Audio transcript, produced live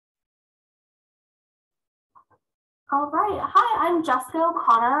All right. Hi, I'm Jessica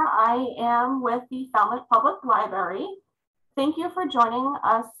O'Connor. I am with the Falmouth Public Library. Thank you for joining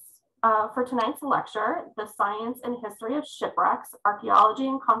us for tonight's lecture, The Science and History of Shipwrecks, Archaeology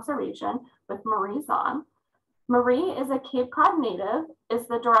and Conservation with Marie Zahn. Marie is a Cape Cod native, is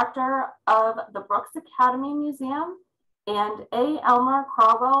the director of the Brooks Academy Museum and A. Elmer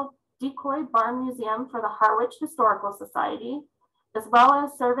Crowell Decoy Barn Museum for the Harwich Historical Society, as well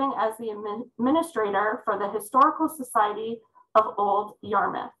as serving as the administrator for the Historical Society of Old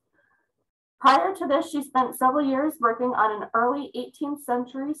Yarmouth. Prior to this, she spent several years working on an early 18th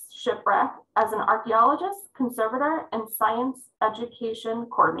century shipwreck as an archaeologist, conservator, and science education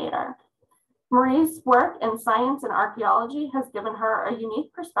coordinator. Marie's work in science and archaeology has given her a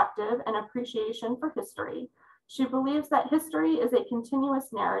unique perspective and appreciation for history. She believes that history is a continuous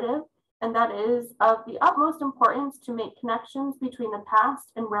narrative and that it is of the utmost importance to make connections between the past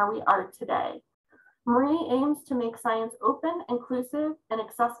and where we are today. Marie aims to make science open, inclusive, and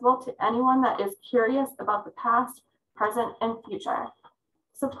accessible to anyone that is curious about the past, present, and future.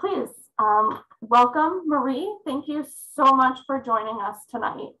 So please, welcome, Marie. Thank you so much for joining us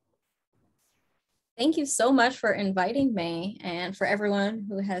tonight. Thank you so much for inviting me and for everyone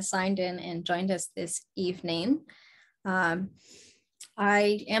who has signed in and joined us this evening.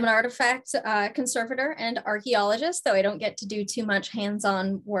 I am an artifact conservator and archaeologist, though I don't get to do too much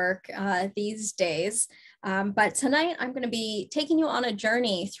hands-on work these days. But tonight I'm going to be taking you on a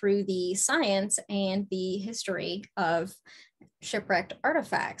journey through the science and the history of shipwrecked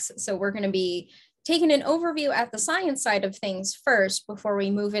artifacts. So we're going to be taking an overview at the science side of things first before we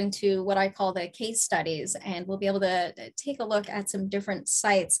move into what I call the case studies, and we'll be able to take a look at some different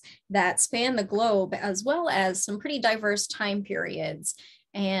sites that span the globe as well as some pretty diverse time periods.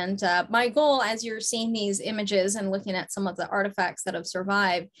 And my goal, as you're seeing these images and looking at some of the artifacts that have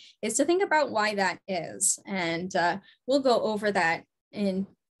survived, is to think about why that is. And we'll go over that in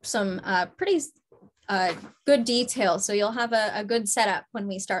some pretty good detail. So you'll have a good setup when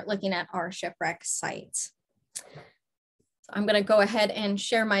we start looking at our shipwreck sites. So I'm going to go ahead and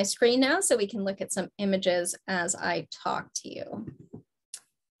share my screen now so we can look at some images as I talk to you.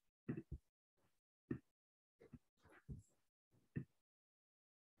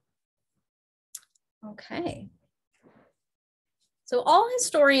 Okay. So all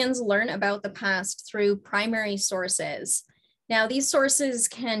historians learn about the past through primary sources. Now, these sources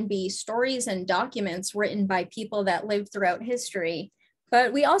can be stories and documents written by people that lived throughout history,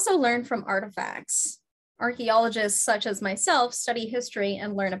 but we also learn from artifacts. Archaeologists such as myself study history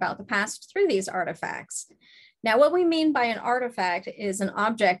and learn about the past through these artifacts. Now, what we mean by an artifact is an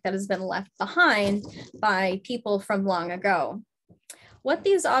object that has been left behind by people from long ago. What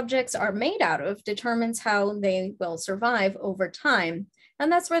these objects are made out of determines how they will survive over time,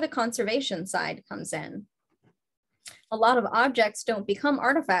 and that's where the conservation side comes in. A lot of objects don't become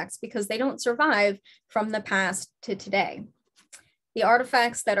artifacts because they don't survive from the past to today. The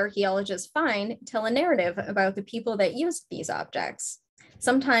artifacts that archaeologists find tell a narrative about the people that used these objects.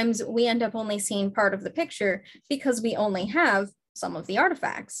 Sometimes we end up only seeing part of the picture because we only have some of the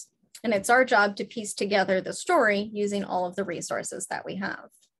artifacts. And it's our job to piece together the story using all of the resources that we have.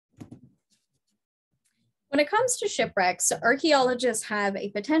 When it comes to shipwrecks, archaeologists have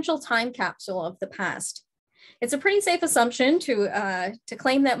a potential time capsule of the past. It's a pretty safe assumption to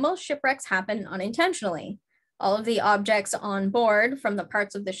claim that most shipwrecks happen unintentionally. All of the objects on board, from the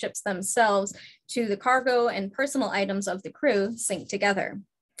parts of the ships themselves to the cargo and personal items of the crew, sink together.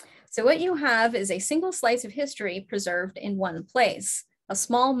 So what you have is a single slice of history preserved in one place, a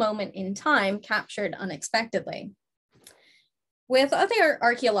small moment in time captured unexpectedly. With other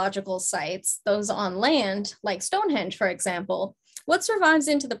archaeological sites, those on land, like Stonehenge, for example, what survives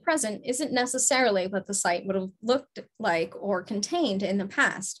into the present isn't necessarily what the site would have looked like or contained in the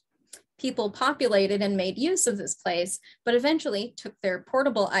past. People populated and made use of this place, but eventually took their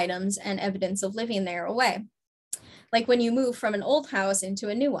portable items and evidence of living there away. Like when you move from an old house into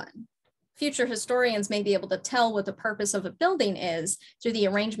a new one. Future historians may be able to tell what the purpose of a building is through the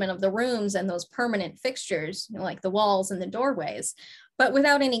arrangement of the rooms and those permanent fixtures, like the walls and the doorways. But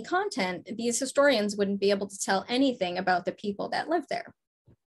without any content, these historians wouldn't be able to tell anything about the people that lived there.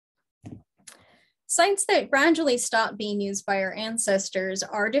 Sites that gradually stopped being used by our ancestors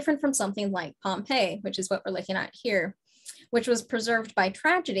are different from something like Pompeii, which is what we're looking at here, which was preserved by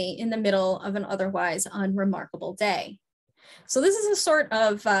tragedy in the middle of an otherwise unremarkable day. So this is a sort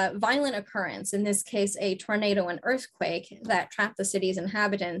of violent occurrence, in this case, a tornado and earthquake that trapped the city's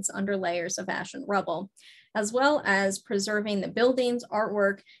inhabitants under layers of ash and rubble, as well as preserving the buildings,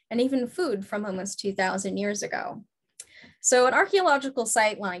 artwork, and even food from almost 2,000 years ago. So an archaeological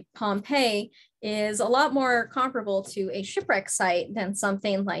site like Pompeii is a lot more comparable to a shipwreck site than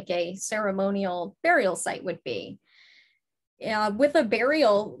something like a ceremonial burial site would be. With a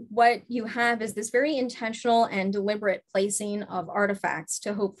burial, what you have is this very intentional and deliberate placing of artifacts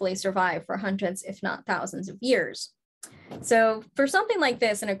to hopefully survive for hundreds, if not thousands of years. So for something like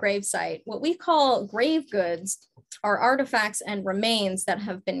this in a grave site, what we call grave goods are artifacts and remains that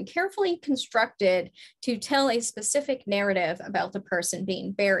have been carefully constructed to tell a specific narrative about the person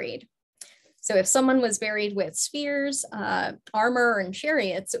being buried. So if someone was buried with spears, armor, and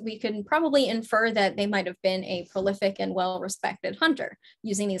chariots, we could probably infer that they might have been a prolific and well-respected hunter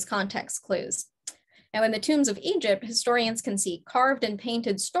using these context clues. Now, in the tombs of Egypt, historians can see carved and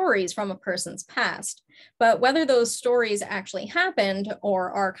painted stories from a person's past, but whether those stories actually happened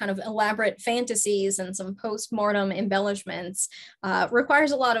or are kind of elaborate fantasies and some post-mortem embellishments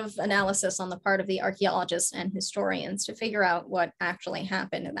requires a lot of analysis on the part of the archaeologists and historians to figure out what actually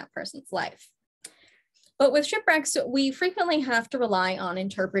happened in that person's life. But with shipwrecks, we frequently have to rely on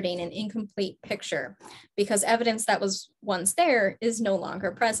interpreting an incomplete picture because evidence that was once there is no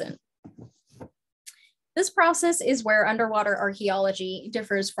longer present. This process is where underwater archaeology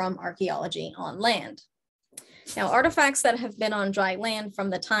differs from archaeology on land. Now, artifacts that have been on dry land from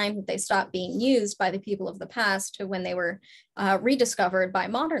the time that they stopped being used by the people of the past to when they were rediscovered by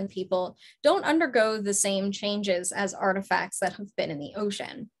modern people don't undergo the same changes as artifacts that have been in the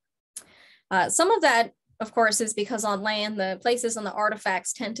ocean. Some of that, of course, is because on land, the places and the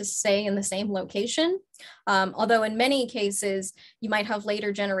artifacts tend to stay in the same location. Although in many cases, you might have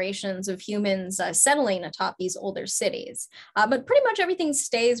later generations of humans settling atop these older cities. But pretty much everything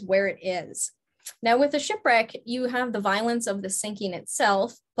stays where it is. Now with a shipwreck, you have the violence of the sinking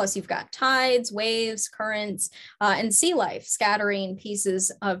itself, plus you've got tides, waves, currents, and sea life scattering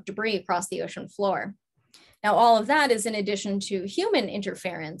pieces of debris across the ocean floor. Now, all of that is in addition to human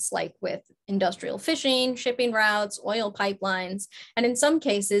interference, like with industrial fishing, shipping routes, oil pipelines, and in some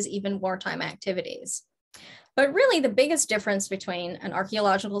cases, even wartime activities. But really, the biggest difference between an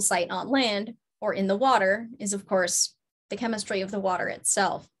archaeological site on land or in the water is, of course, the chemistry of the water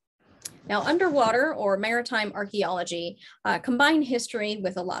itself. Now, underwater or maritime archaeology combine history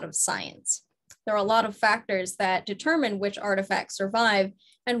with a lot of science. There are a lot of factors that determine which artifacts survive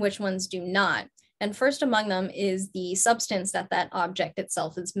and which ones do not. And first among them is the substance that that object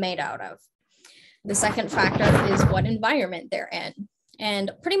itself is made out of. The second factor is what environment they're in.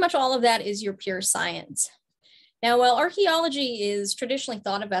 And pretty much all of that is your pure science. Now, while archaeology is traditionally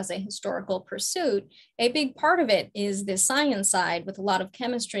thought of as a historical pursuit, a big part of it is the science side with a lot of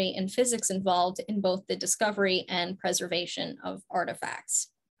chemistry and physics involved in both the discovery and preservation of artifacts.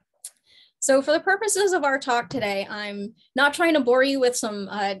 So for the purposes of our talk today, I'm not trying to bore you with some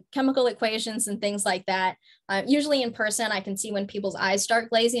chemical equations and things like that. Usually in person, I can see when people's eyes start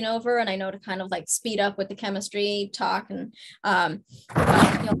glazing over, and I know to kind of like speed up with the chemistry talk. And you'll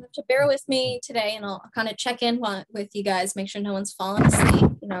have to bear with me today, and I'll kind of check in with you guys, make sure no one's fallen asleep.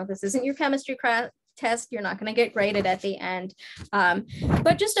 You know, this isn't your chemistry test. You're not going to get graded at the end,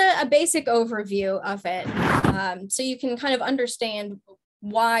 but just a basic overview of it, so you can kind of understand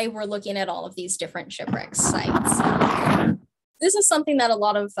why we're looking at all of these different shipwreck sites. This is something that a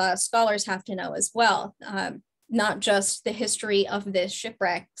lot of scholars have to know as well, not just the history of this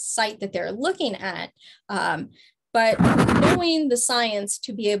shipwreck site that they're looking at, but knowing the science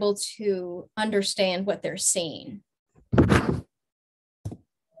to be able to understand what they're seeing.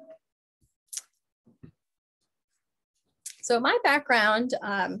 So my background,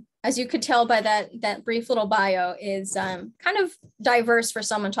 as you could tell by that brief little bio, is kind of diverse for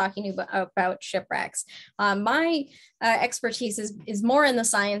someone talking about shipwrecks. My expertise is more in the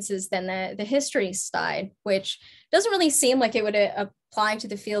sciences than the history side, which doesn't really seem like it would apply to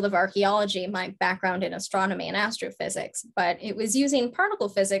the field of archaeology, my background in astronomy and astrophysics, but it was using particle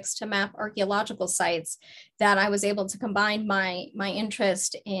physics to map archaeological sites that I was able to combine my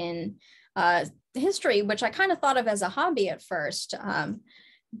interest in history, which I kind of thought of as a hobby at first,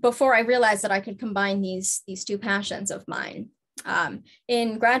 before I realized that I could combine these two passions of mine.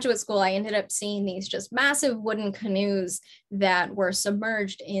 In graduate school, I ended up seeing these just massive wooden canoes that were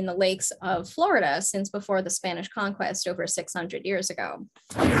submerged in the lakes of Florida since before the Spanish conquest over 600 years ago.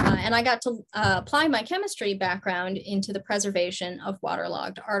 And I got to apply my chemistry background into the preservation of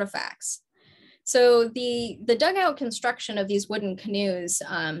waterlogged artifacts. So the dugout construction of these wooden canoes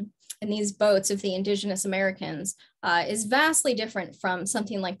and these boats of the indigenous Americans is vastly different from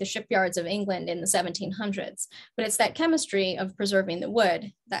something like the shipyards of England in the 1700s, but it's that chemistry of preserving the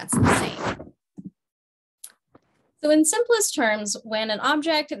wood that's the same. So in simplest terms, when an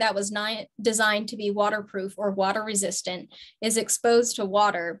object that was designed to be waterproof or water resistant is exposed to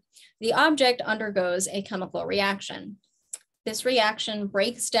water, the object undergoes a chemical reaction. This reaction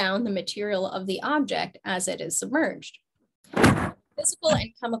breaks down the material of the object as it is submerged. Physical and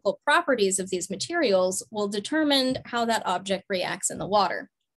chemical properties of these materials will determine how that object reacts in the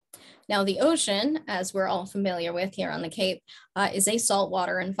water. Now, the ocean, as we're all familiar with here on the Cape, is a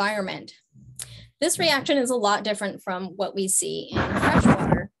saltwater environment. This reaction is a lot different from what we see in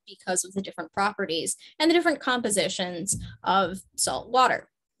freshwater because of the different properties and the different compositions of salt water.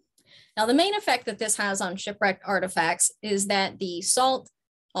 Now, the main effect that this has on shipwrecked artifacts is that the salt,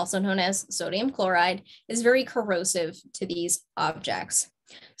 also known as sodium chloride, is very corrosive to these objects.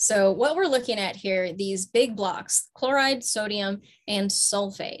 So what we're looking at here, these big blocks, chloride, sodium, and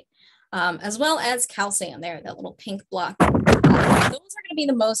sulfate, as well as calcium there, that little pink block. Those are going to be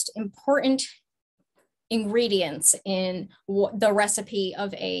the most important ingredients in the recipe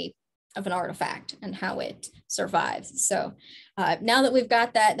of an artifact and how it survives. So now that we've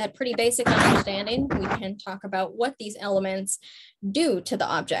got that pretty basic understanding, we can talk about what these elements do to the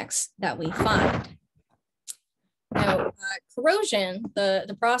objects that we find. Now, corrosion,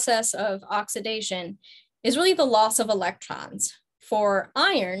 the process of oxidation, is really the loss of electrons. For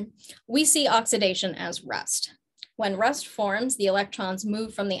iron, we see oxidation as rust. When rust forms, the electrons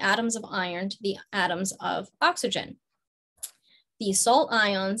move from the atoms of iron to the atoms of oxygen. The salt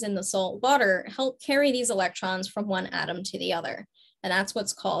ions in the salt water help carry these electrons from one atom to the other. And that's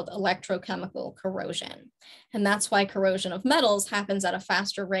what's called electrochemical corrosion. And that's why corrosion of metals happens at a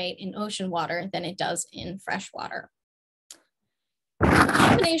faster rate in ocean water than it does in fresh water. The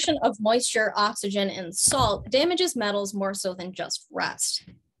combination of moisture, oxygen, and salt damages metals more so than just rust.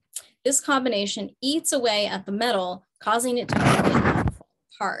 This combination eats away at the metal, causing it to fall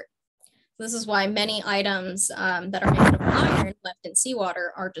apart. This is why many items that are made of iron left in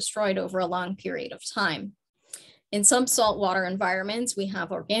seawater are destroyed over a long period of time. In some saltwater environments, we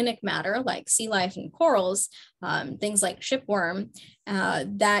have organic matter like sea life and corals, things like shipworm,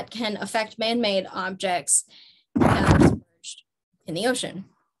 that can affect man-made objects that are submerged in the ocean.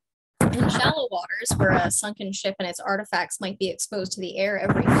 In shallow waters, where a sunken ship and its artifacts might be exposed to the air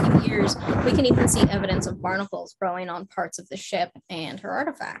every few years, we can even see evidence of barnacles growing on parts of the ship and her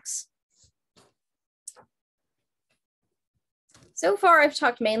artifacts. So far, I've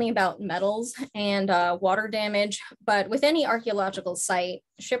talked mainly about metals and water damage, but with any archaeological site,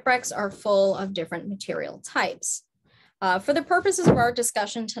 shipwrecks are full of different material types. For the purposes of our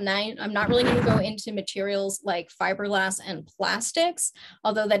discussion tonight, I'm not really going to go into materials like fiberglass and plastics,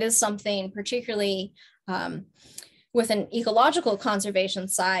 although that is something particularly with an ecological conservation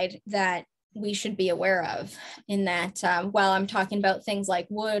side that we should be aware of, in that while I'm talking about things like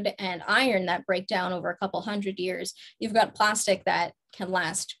wood and iron that break down over a couple hundred years, you've got plastic that can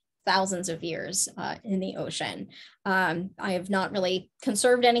last thousands of years in the ocean. I have not really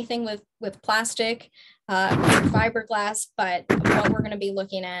conserved anything with plastic fiberglass, but what we're going to be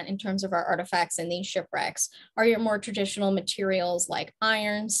looking at in terms of our artifacts in these shipwrecks are your more traditional materials like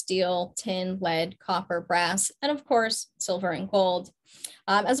iron, steel, tin, lead, copper, brass, and of course, silver and gold,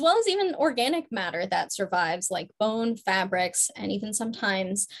 as well as even organic matter that survives like bone, fabrics, and even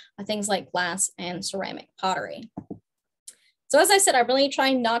sometimes things like glass and ceramic pottery. So as I said, I'm really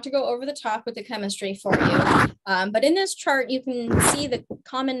trying not to go over the top with the chemistry for you, but in this chart, you can see the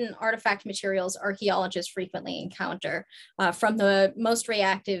common artifact materials archaeologists frequently encounter, from the most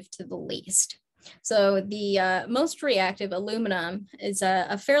reactive to the least. So the most reactive, aluminum, is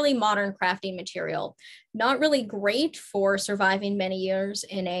a fairly modern crafting material, not really great for surviving many years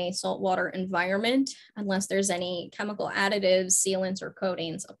in a saltwater environment unless there's any chemical additives, sealants, or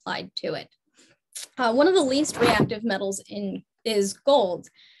coatings applied to it. One of the least reactive metals is gold,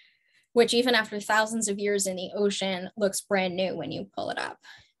 which even after thousands of years in the ocean looks brand new when you pull it up.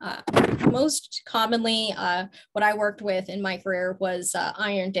 Most commonly, what I worked with in my career was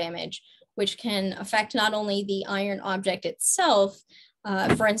iron damage, which can affect not only the iron object itself,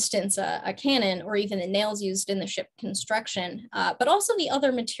 for instance, a cannon or even the nails used in the ship construction, but also the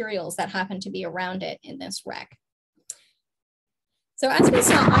other materials that happen to be around it in this wreck. So as we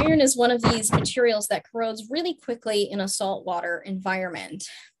saw, iron is one of these materials that corrodes really quickly in a saltwater environment.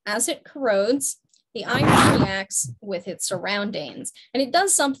 As it corrodes, the iron reacts with its surroundings, and it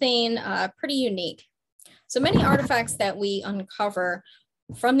does something pretty unique. So many artifacts that we uncover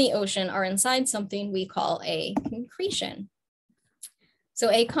from the ocean are inside something we call a concretion. So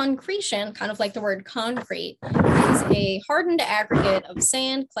a concretion, kind of like the word concrete, is a hardened aggregate of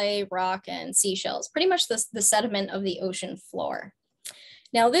sand, clay, rock, and seashells, pretty much the sediment of the ocean floor.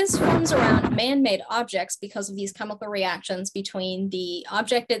 Now, this forms around man-made objects because of these chemical reactions between the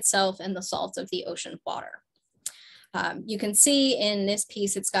object itself and the salts of the ocean water. You can see in this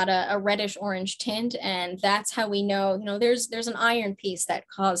piece, it's got a reddish orange tint, and that's how we know, there's an iron piece that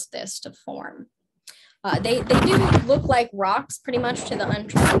caused this to form. They do look like rocks pretty much to the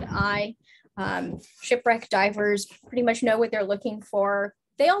untrained eye. Shipwreck divers pretty much know what they're looking for.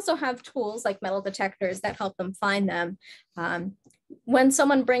 They also have tools like metal detectors that help them find them. When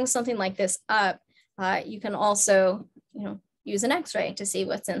someone brings something like this up, you can also, use an X-ray to see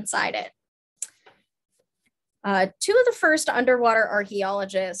what's inside it. Two of the first underwater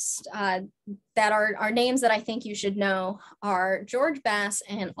archaeologists that are names that I think you should know are George Bass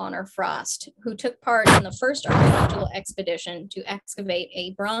and Honor Frost, who took part in the first archaeological expedition to excavate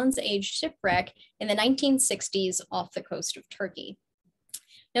a Bronze Age shipwreck in the 1960s off the coast of Turkey.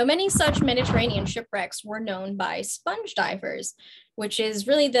 Now, many such Mediterranean shipwrecks were known by sponge divers, which is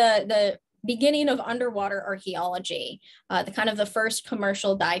really the beginning of underwater archaeology, the first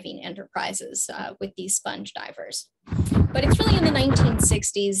commercial diving enterprises with these sponge divers. But it's really in the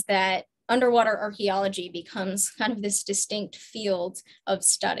 1960s that underwater archaeology becomes kind of this distinct field of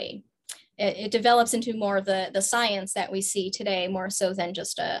study. It develops into more of the science that we see today, more so than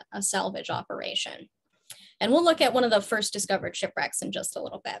just a salvage operation. And we'll look at one of the first discovered shipwrecks in just a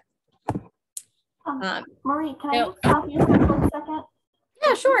little bit. Marie, can I just stop you for a quick second?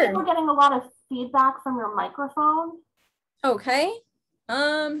 Yeah, sure. We're getting a lot of feedback from your microphone. Okay.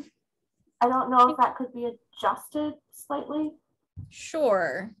 I don't know if that could be adjusted slightly.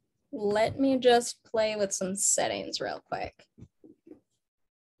 Sure. Let me just play with some settings real quick.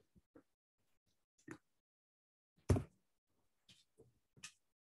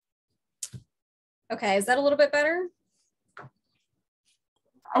 Okay, is that a little bit better?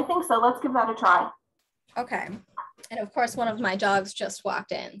 I think so. Let's give that a try. Okay. And of course, one of my dogs just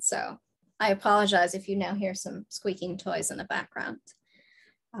walked in, so I apologize if you now hear some squeaking toys in the background.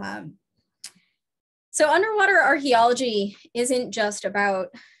 So underwater archaeology isn't just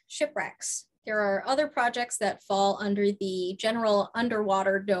about shipwrecks. There are other projects that fall under the general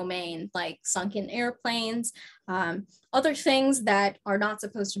underwater domain, like sunken airplanes, other things that are not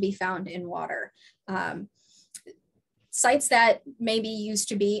supposed to be found in water. Sites that maybe used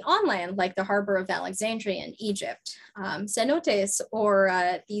to be on land, like the harbor of Alexandria in Egypt. Cenotes,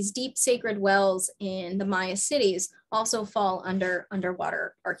 or these deep sacred wells in the Maya cities, also fall under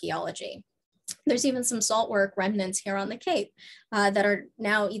underwater archaeology. There's even some saltwork remnants here on the Cape that are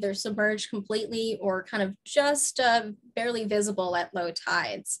now either submerged completely or kind of just barely visible at low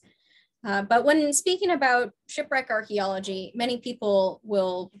tides. But when speaking about shipwreck archaeology, many people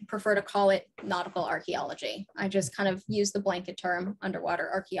will prefer to call it nautical archaeology. I just kind of use the blanket term underwater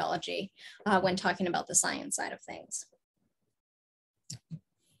archaeology when talking about the science side of things.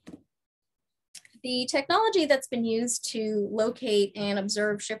 The technology that's been used to locate and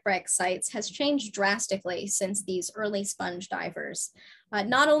observe shipwreck sites has changed drastically since these early sponge divers.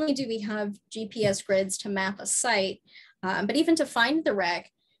 Not only do we have GPS grids to map a site, but even to find the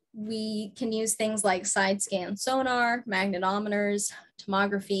wreck, we can use things like side scan sonar, magnetometers,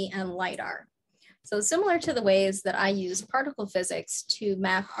 tomography, and LiDAR. So similar to the ways that I use particle physics to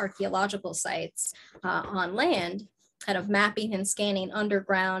map archaeological sites on land, kind of mapping and scanning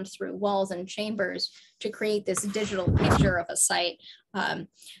underground through walls and chambers to create this digital picture of a site,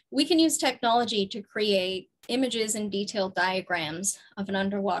 we can use technology to create images and detailed diagrams of an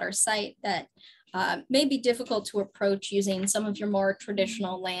underwater site that may be difficult to approach using some of your more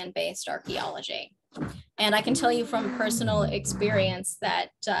traditional land-based archaeology. And I can tell you from personal experience that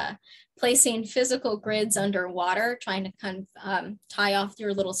placing physical grids underwater, trying to kind of tie off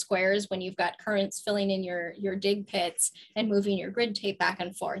your little squares when you've got currents filling in your dig pits and moving your grid tape back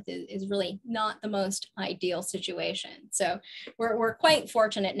and forth is really not the most ideal situation. So we're quite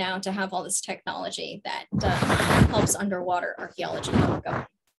fortunate now to have all this technology that helps underwater archaeology go.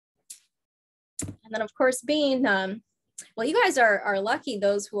 And then, of course, being, well, you guys are lucky,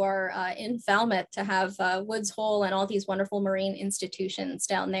 those who are in Falmouth, to have Woods Hole and all these wonderful marine institutions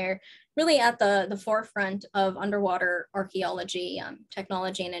down there, really at the forefront of underwater archaeology,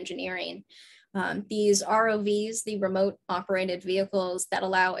 technology, and engineering. These ROVs, the remote operated vehicles that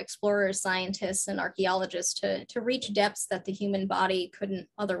allow explorers, scientists, and archaeologists to reach depths that the human body couldn't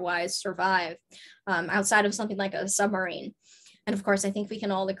otherwise survive outside of something like a submarine. And of course, I think we can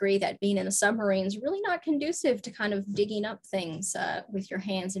all agree that being in a submarine is really not conducive to kind of digging up things with your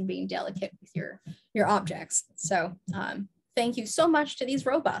hands and being delicate with your objects. So thank you so much to these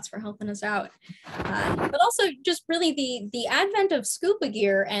robots for helping us out. But also just really the advent of scuba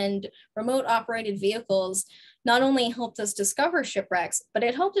gear and remote operated vehicles not only helped us discover shipwrecks, but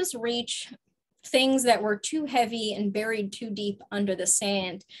it helped us reach things that were too heavy and buried too deep under the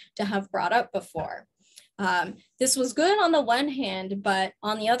sand to have brought up before. This was good on the one hand, but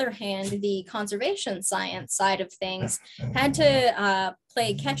on the other hand, the conservation science side of things had to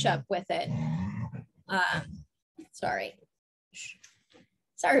play catch up with it. Sorry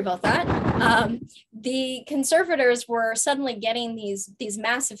about that. The conservators were suddenly getting these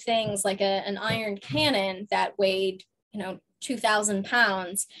massive things like an iron cannon that weighed, 2,000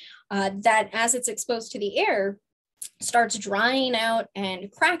 pounds, that as it's exposed to the air, starts drying out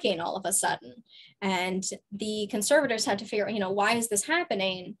and cracking all of a sudden. And the conservators had to figure out, why is this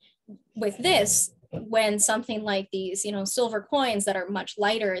happening with this when something like these, silver coins that are much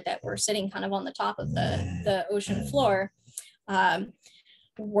lighter that were sitting kind of on the top of the ocean floor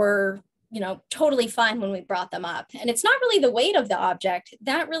were, totally fine when we brought them up. And it's not really the weight of the object.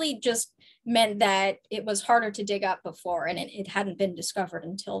 That really just meant that it was harder to dig up before and it hadn't been discovered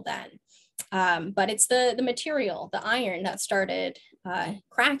until then. But it's the material, the iron, that started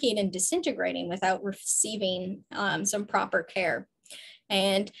cracking and disintegrating without receiving some proper care.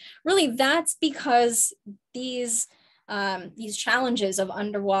 And really that's because these challenges of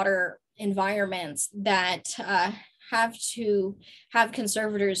underwater environments that have to have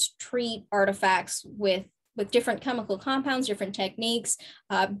conservators treat artifacts with different chemical compounds, different techniques,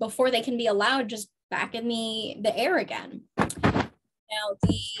 before they can be allowed just back in the air again. Now,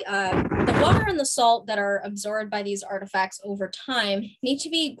 the water and the salt that are absorbed by these artifacts over time need to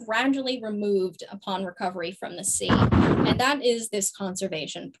be gradually removed upon recovery from the sea, and that is this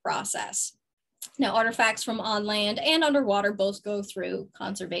conservation process. Now, artifacts from on land and underwater both go through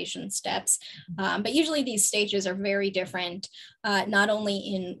conservation steps, but usually these stages are very different, not only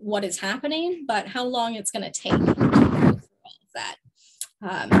in what is happening, but how long it's going to take to go through all of that.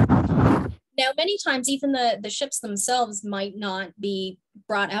 Now, many times, even the ships themselves might not be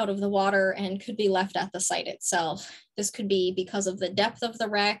brought out of the water and could be left at the site itself. This could be because of the depth of the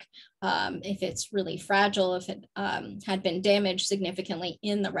wreck, if it's really fragile, if it had been damaged significantly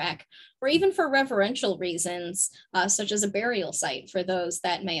in the wreck, or even for reverential reasons, such as a burial site for those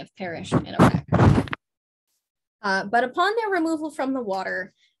that may have perished in a wreck. But upon their removal from the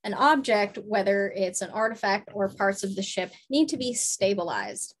water, an object, whether it's an artifact or parts of the ship, need to be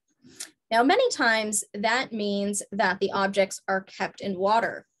stabilized. Now, many times that means that the objects are kept in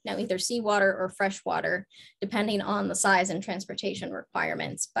water, now either seawater or freshwater, depending on the size and transportation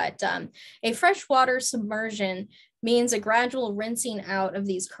requirements. But a freshwater submersion means a gradual rinsing out of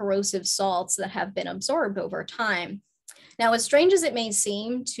these corrosive salts that have been absorbed over time. Now, as strange as it may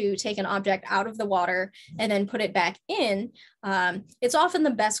seem to take an object out of the water and then put it back in, it's often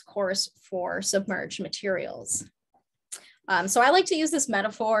the best course for submerged materials. So I like to use this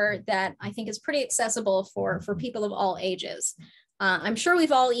metaphor that I think is pretty accessible for people of all ages. I'm sure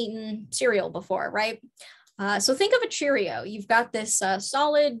we've all eaten cereal before, right? So think of a Cheerio. You've got this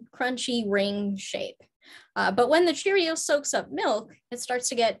solid, crunchy ring shape. But when the Cheerio soaks up milk, it starts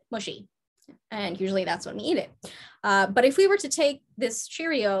to get mushy. And usually that's when we eat it. But if we were to take this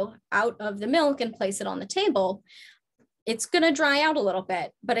Cheerio out of the milk and place it on the table, it's going to dry out a little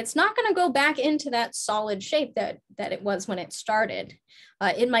bit, but it's not going to go back into that solid shape that it was when it started.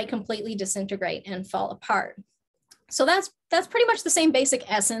 It might completely disintegrate and fall apart. So that's pretty much the same basic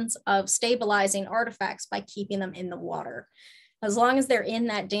essence of stabilizing artifacts by keeping them in the water. As long as they're in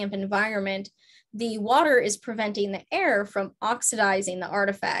that damp environment, the water is preventing the air from oxidizing the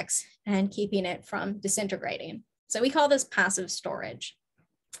artifacts and keeping it from disintegrating. So we call this passive storage.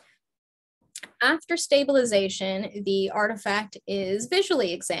 After stabilization, the artifact is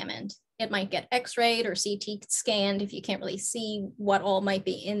visually examined. It might get x-rayed or CT scanned if you can't really see what all might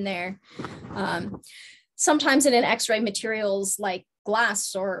be in there. Sometimes in an x-ray, materials like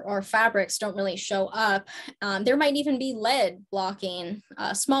glass or fabrics don't really show up. There might even be lead blocking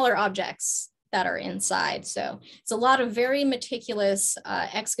smaller objects that are inside. So it's a lot of very meticulous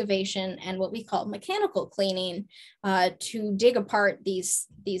excavation and what we call mechanical cleaning to dig apart these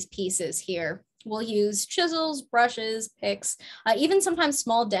pieces here. We'll use chisels, brushes, picks, even sometimes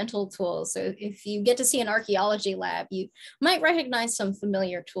small dental tools. So if you get to see an archaeology lab, you might recognize some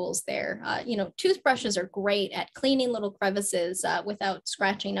familiar tools there. Toothbrushes are great at cleaning little crevices without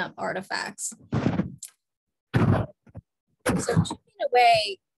scratching up artifacts. So chipping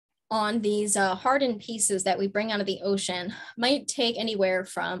away on these hardened pieces that we bring out of the ocean might take anywhere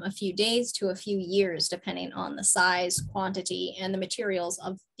from a few days to a few years, depending on the size, quantity, and the materials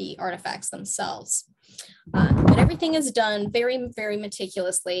of the artifacts themselves. But everything is done very, very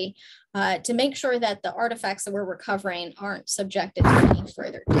meticulously to make sure that the artifacts that we're recovering aren't subjected to any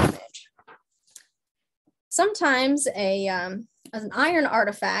further damage. Sometimes an iron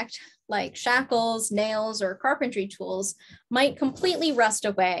artifact like shackles, nails, or carpentry tools might completely rust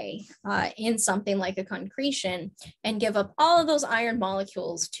away in something like a concretion and give up all of those iron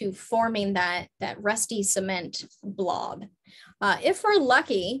molecules to forming that rusty cement blob. If we're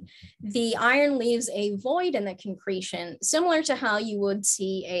lucky, the iron leaves a void in the concretion, similar to how you would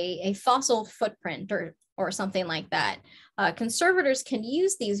see a fossil footprint or something like that. Conservators can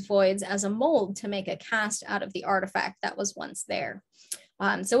use these voids as a mold to make a cast out of the artifact that was once there.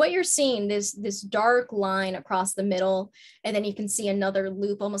 So what you're seeing, this dark line across the middle, and then you can see another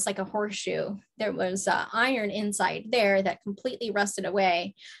loop, almost like a horseshoe. There was iron inside there that completely rusted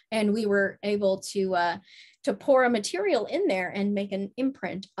away, and we were able to pour a material in there and make an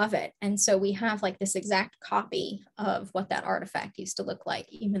imprint of it. And so we have like this exact copy of what that artifact used to look like,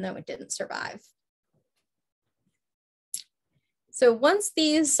 even though it didn't survive. So once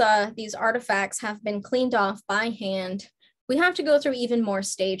these artifacts have been cleaned off by hand, we have to go through even more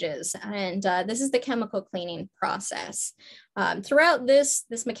stages, and this is the chemical cleaning process. Throughout this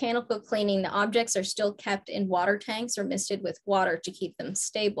mechanical cleaning, the objects are still kept in water tanks or misted with water to keep them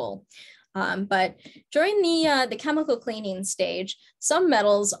stable. But during the chemical cleaning stage, some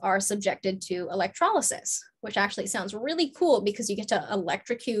metals are subjected to electrolysis, which actually sounds really cool because you get to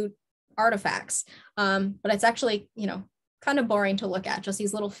electrocute artifacts. But it's actually, kind of boring to look at, just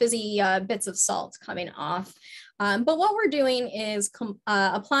these little fizzy bits of salt coming off. But what we're doing is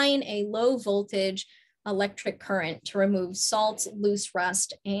applying a low voltage electric current to remove salt, loose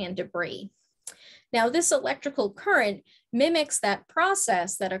rust, and debris. Now, this electrical current mimics that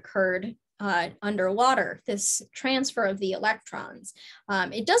process that occurred underwater, this transfer of the electrons.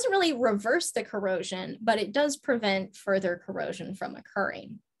 It doesn't really reverse the corrosion, but it does prevent further corrosion from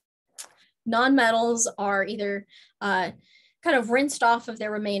occurring. Non-metals are either kind of rinsed off of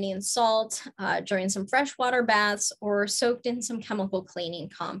their remaining salt during some freshwater baths or soaked in some chemical cleaning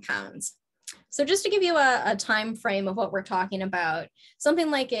compounds. So just to give you a time frame of what we're talking about,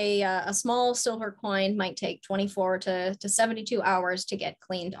 something like a small silver coin might take 24 to 72 hours to get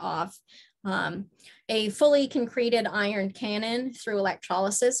cleaned off. A fully concreted iron cannon through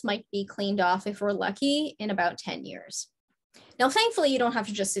electrolysis might be cleaned off, if we're lucky, in about 10 years. Now, thankfully, you don't have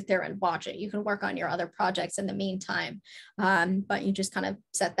to just sit there and watch it. You can work on your other projects in the meantime, but you just kind of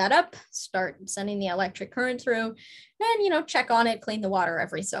set that up, start sending the electric current through, and, check on it, clean the water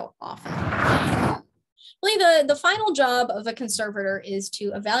every so often. Really, the final job of a conservator is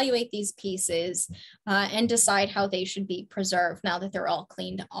to evaluate these pieces and decide how they should be preserved now that they're all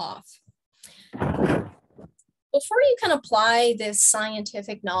cleaned off. Before you can apply this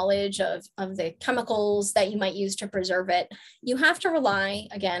scientific knowledge of the chemicals that you might use to preserve it, you have to rely,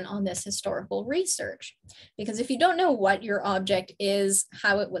 again, on this historical research. Because if you don't know what your object is,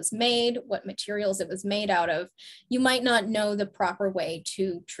 how it was made, what materials it was made out of, you might not know the proper way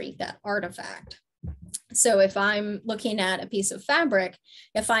to treat that artifact. So if I'm looking at a piece of fabric,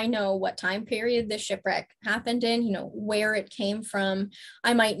 if I know what time period this shipwreck happened in, where it came from,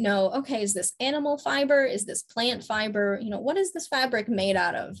 I might know, okay, is this animal fiber? Is this plant fiber? What is this fabric made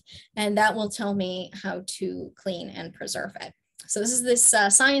out of? And that will tell me how to clean and preserve it. So this is this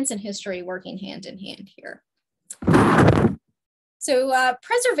science and history working hand in hand here. So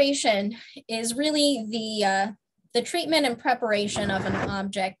preservation is really the treatment and preparation of an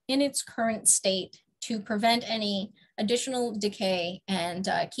object in its current state to prevent any additional decay and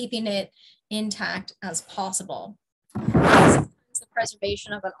keeping it intact as possible. Sometimes the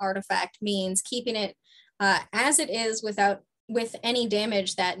preservation of an artifact means keeping it as it is with any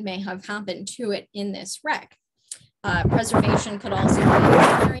damage that may have happened to it in this wreck. Preservation could also be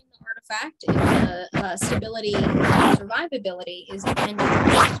repairing the artifact if the stability and survivability is dependent on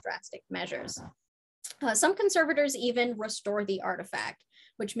these drastic measures. Some conservators even restore the artifact,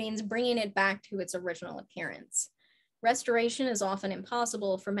 which means bringing it back to its original appearance. Restoration is often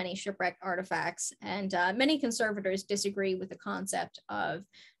impossible for many shipwreck artifacts, and many conservators disagree with the concept of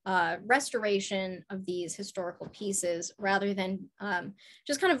restoration of these historical pieces rather than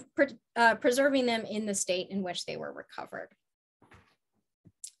just kind of preserving them in the state in which they were recovered.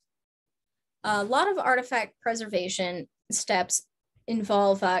 A lot of artifact preservation steps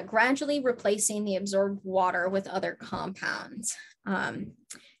involve gradually replacing the absorbed water with other compounds.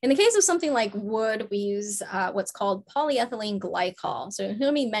 In the case of something like wood, we use what's called polyethylene glycol. So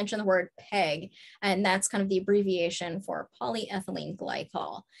let me mention the word PEG, and that's kind of the abbreviation for polyethylene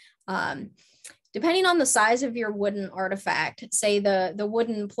glycol. Depending on the size of your wooden artifact, say the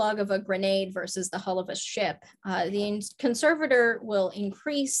wooden plug of a grenade versus the hull of a ship, the conservator will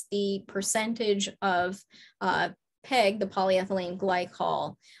increase the percentage of PEG, the polyethylene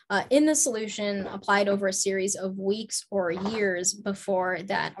glycol, in the solution applied over a series of weeks or years before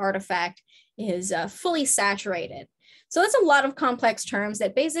that artifact is fully saturated. So that's a lot of complex terms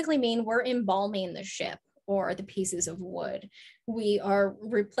that basically mean we're embalming the ship or the pieces of wood. We are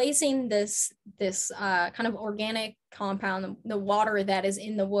replacing this kind of organic compound, the water that is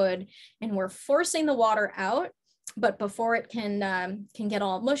in the wood, and we're forcing the water out. But before it can get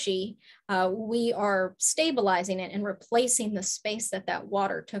all mushy, we are stabilizing it and replacing the space that that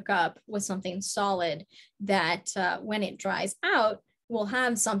water took up with something solid that when it dries out, will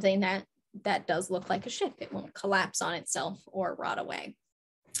have something that does look like a ship. It won't collapse on itself or rot away.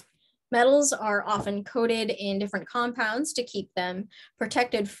 Metals are often coated in different compounds to keep them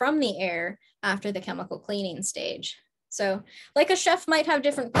protected from the air after the chemical cleaning stage. So like a chef might have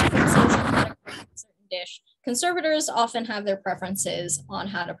different preferences on how to create a certain dish, conservators often have their preferences on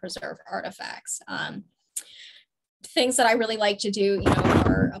how to preserve artifacts. Things that I really like to do,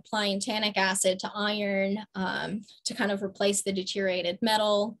 are applying tannic acid to iron to kind of replace the deteriorated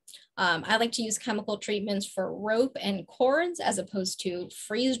metal. I like to use chemical treatments for rope and cords as opposed to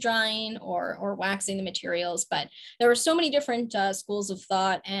freeze drying or waxing the materials. But there are so many different schools of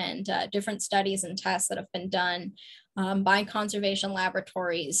thought and different studies and tests that have been done by conservation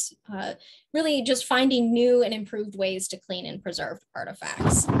laboratories, really just finding new and improved ways to clean and preserve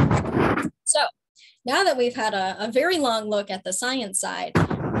artifacts. So now that we've had a very long look at the science side,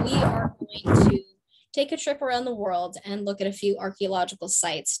 we are going to take a trip around the world and look at a few archaeological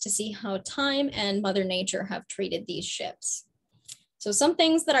sites to see how time and Mother Nature have treated these ships. So some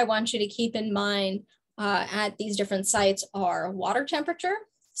things that I want you to keep in mind at these different sites are water temperature.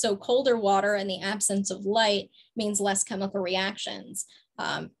 So colder water and the absence of light means less chemical reactions.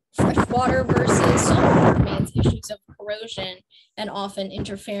 Fresh water versus salt water means issues of corrosion and often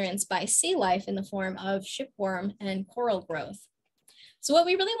interference by sea life in the form of shipworm and coral growth. So what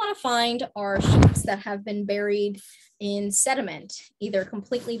we really want to find are ships that have been buried in sediment, either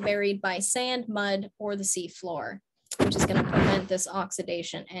completely buried by sand, mud, or the sea floor, which is going to prevent this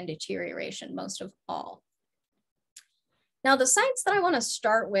oxidation and deterioration most of all. Now, the sites that I want to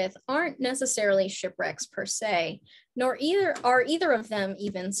start with aren't necessarily shipwrecks per se, nor are either of them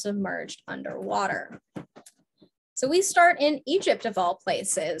even submerged underwater. So we start in Egypt of all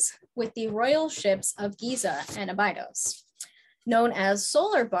places with the royal ships of Giza and Abydos, known as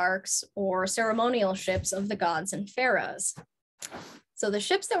solar barks or ceremonial ships of the gods and pharaohs. So the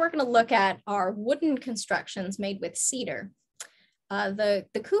ships that we're going to look at are wooden constructions made with cedar. The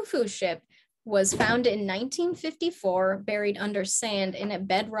Khufu ship was found in 1954, buried under sand in a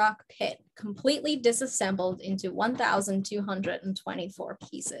bedrock pit, completely disassembled into 1,224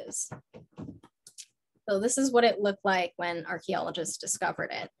 pieces. So this is what it looked like when archaeologists discovered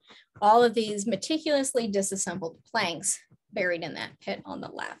it. All of these meticulously disassembled planks buried in that pit on the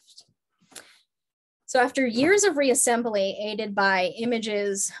left. So after years of reassembly, aided by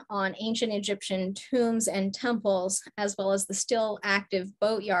images on ancient Egyptian tombs and temples, as well as the still active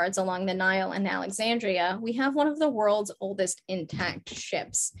boatyards along the Nile and Alexandria, we have one of the world's oldest intact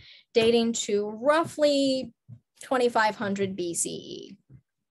ships, dating to roughly 2500 BCE.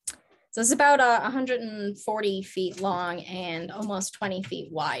 So it's about 140 feet long and almost 20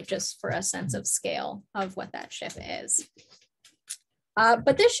 feet wide, just for a sense of scale of what that ship is.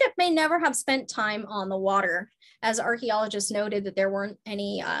 But this ship may never have spent time on the water, as archaeologists noted that there weren't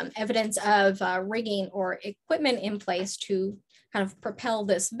any evidence of rigging or equipment in place to kind of propel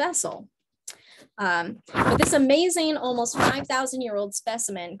this vessel. But this amazing, almost 5,000-year-old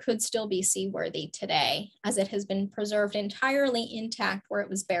specimen could still be seaworthy today, as it has been preserved entirely intact where it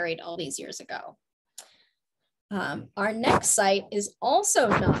was buried all these years ago. Our next site is also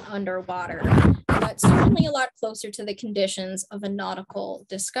not underwater, but certainly a lot closer to the conditions of a nautical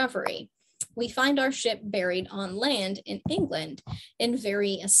discovery. We find our ship buried on land in England in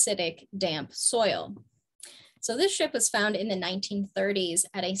very acidic, damp soil. So this ship was found in the 1930s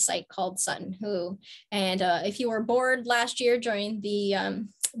at a site called Sutton Hoo. And if you were bored last year during the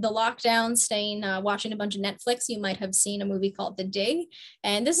lockdown, watching a bunch of Netflix, you might have seen a movie called The Dig.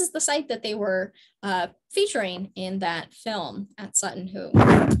 And this is the site that they were featuring in that film at Sutton Hoo.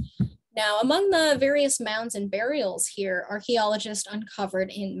 Now, among the various mounds and burials here, archaeologists uncovered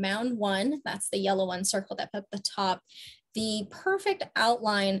in Mound 1, that's the yellow one circled up at the top, the perfect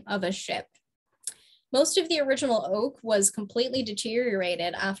outline of a ship. Most of the original oak was completely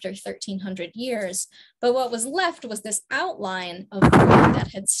deteriorated after 1,300 years, but what was left was this outline of wood that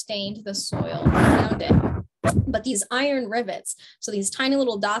had stained the soil around it. But these iron rivets, so these tiny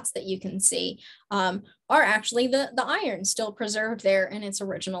little dots that you can see, are actually the iron still preserved there in its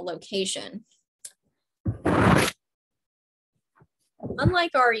original location.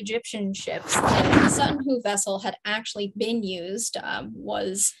 Unlike our Egyptian ships, the Sutton Hoo vessel had actually been used,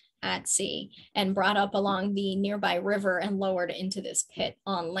 was at sea, and brought up along the nearby river and lowered into this pit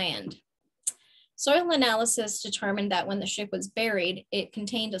on land. Soil analysis determined that when the ship was buried, it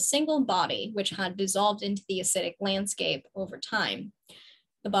contained a single body which had dissolved into the acidic landscape over time.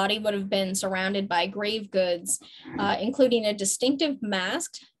 The body would have been surrounded by grave goods, including a distinctive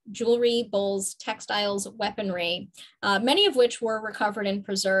mask, jewelry, bowls, textiles, weaponry, many of which were recovered and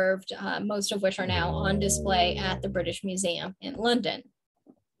preserved, most of which are now on display at the British Museum in London.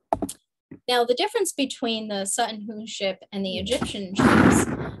 Now, the difference between the Sutton Hoo ship and the Egyptian ships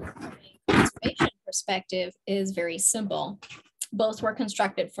from a conservation perspective is very simple. Both were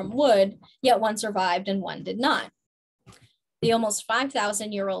constructed from wood, yet one survived and one did not. The almost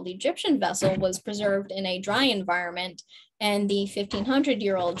 5,000-year-old Egyptian vessel was preserved in a dry environment, and the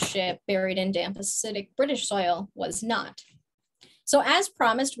 1,500-year-old ship buried in damp acidic British soil was not. So as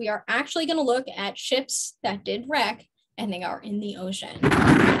promised, we are actually going to look at ships that did wreck, and they are in the ocean.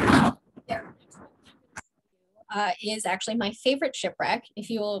 Is actually my favorite shipwreck, if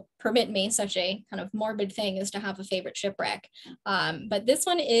you will permit me. Such a kind of morbid thing is to have a favorite shipwreck. But this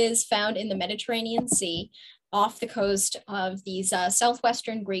one is found in the Mediterranean Sea off the coast of these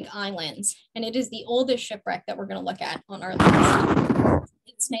southwestern Greek islands. And it is the oldest shipwreck that we're going to look at on our list.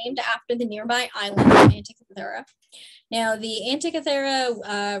 It's named after the nearby island of Antikythera. Now, the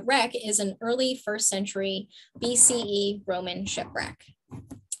Antikythera wreck is an early 1st century BCE Roman shipwreck.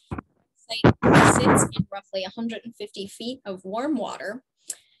 It sits in roughly 150 feet of warm water,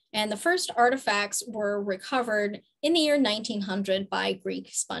 and the first artifacts were recovered in the year 1900 by Greek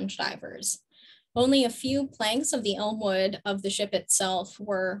sponge divers. Only a few planks of the elm wood of the ship itself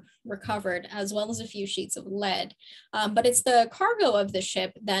were recovered, as well as a few sheets of lead. But it's the cargo of the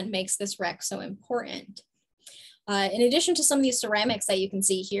ship that makes this wreck so important. In addition to some of these ceramics that you can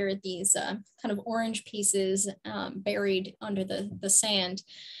see here, these kind of orange pieces buried under the sand,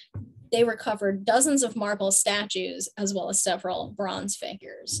 they recovered dozens of marble statues as well as several bronze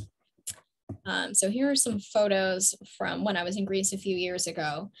figures. So here are some photos from when I was in Greece a few years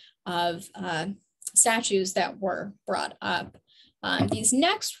ago of statues that were brought up. These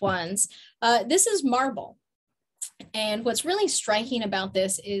next ones, this is marble. And what's really striking about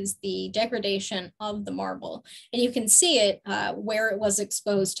this is the degradation of the marble. And you can see it where it was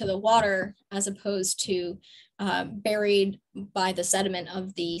exposed to the water as opposed to buried by the sediment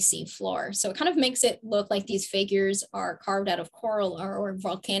of the sea floor. So it kind of makes it look like these figures are carved out of coral or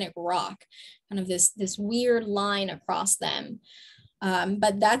volcanic rock, kind of this weird line across them.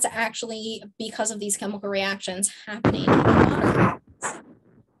 But that's actually because of these chemical reactions happening in the water.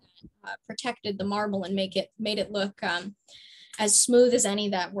 Protected the marble and made it look as smooth as any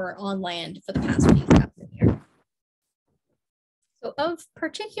that were on land for the past few thousand years. So of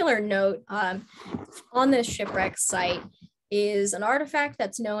particular note on this shipwreck site is an artifact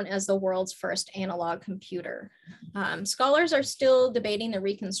that's known as the world's first analog computer. Scholars are still debating the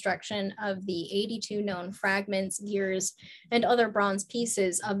reconstruction of the 82 known fragments, gears, and other bronze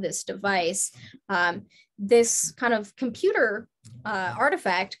pieces of this device. This kind of computer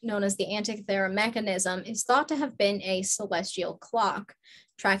artifact, known as the Antikythera mechanism, is thought to have been a celestial clock,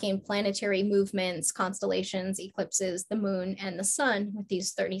 tracking planetary movements, constellations, eclipses, the moon, and the sun with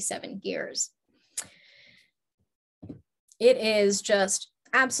these 37 gears. It is just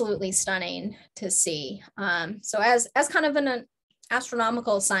absolutely stunning to see. So as kind of an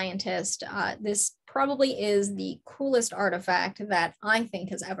astronomical scientist, this probably is the coolest artifact that I think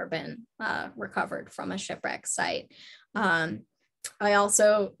has ever been recovered from a shipwreck site. I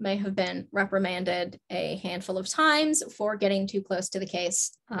also may have been reprimanded a handful of times for getting too close to the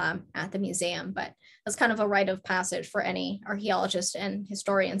case at the museum, but that's kind of a rite of passage for any archaeologists and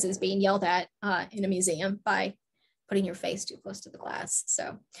historians, is being yelled at in a museum by putting your face too close to the glass.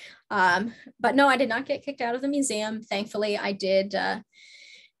 So, but no, I did not get kicked out of the museum. Thankfully, I did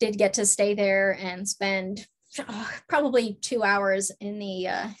get to stay there and spend probably 2 hours in the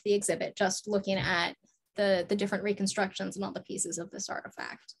exhibit, just looking at the different reconstructions and all the pieces of this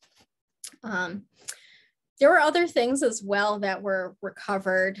artifact. There were other things as well that were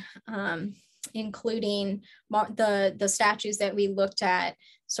recovered, including the statues that we looked at,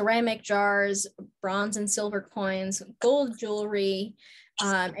 ceramic jars, bronze and silver coins, gold jewelry,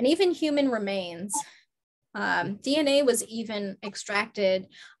 and even human remains. DNA was even extracted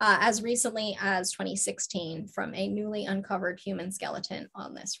as recently as 2016 from a newly uncovered human skeleton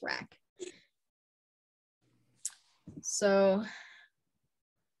on this wreck. So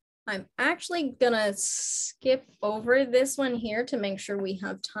I'm actually gonna skip over this one here to make sure we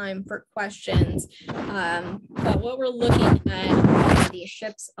have time for questions. But what we're looking at are the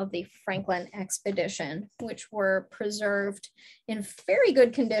ships of the Franklin expedition, which were preserved in very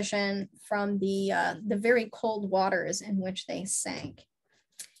good condition from the very cold waters in which they sank.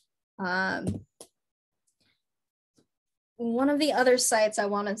 One of the other sites I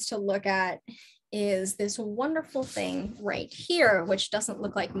wanted to look at is this wonderful thing right here, which doesn't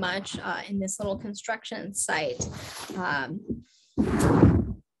look like much in this little construction site.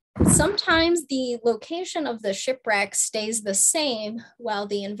 Sometimes the location of the shipwreck stays the same while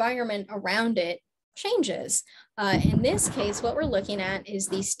the environment around it changes. In this case, what we're looking at is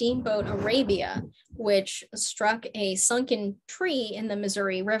the steamboat Arabia, which struck a sunken tree in the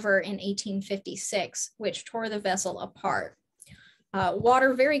Missouri River in 1856, which tore the vessel apart.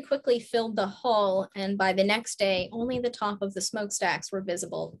 Water very quickly filled the hull, and by the next day, only the top of the smokestacks were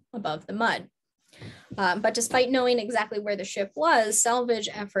visible above the mud. But despite knowing exactly where the ship was, salvage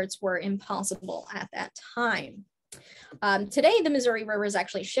efforts were impossible at that time. Today, the Missouri River is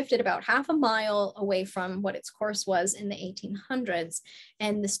actually shifted about half a mile away from what its course was in the 1800s,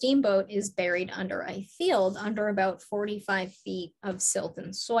 and the steamboat is buried under a field under about 45 feet of silt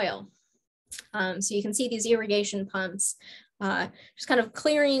and soil. So you can see these irrigation pumps just kind of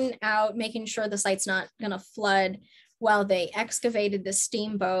clearing out, making sure the site's not going to flood while they excavated the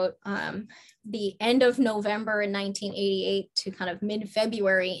steamboat the end of November in 1988 to kind of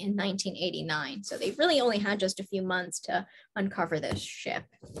mid-February in 1989. So they really only had just a few months to uncover this ship.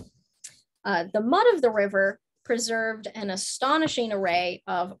 The mud of the river preserved an astonishing array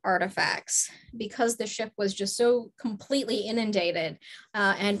of artifacts because the ship was just so completely inundated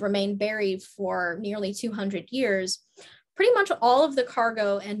and remained buried for nearly 200 years. Pretty much all of the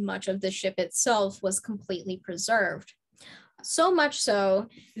cargo and much of the ship itself was completely preserved. So much so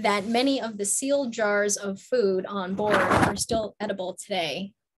that many of the sealed jars of food on board are still edible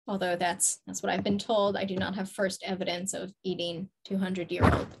today. Although that's what I've been told. I do not have first evidence of eating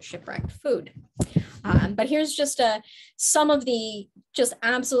 200-year-old shipwrecked food. But here's just some of the just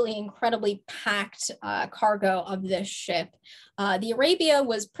absolutely incredibly packed cargo of this ship. The Arabia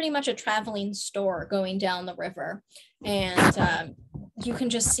was pretty much a traveling store going down the river. And you can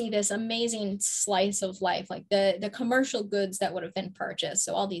just see this amazing slice of life, like the commercial goods that would have been purchased.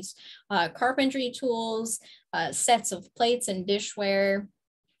 So all these carpentry tools, sets of plates and dishware.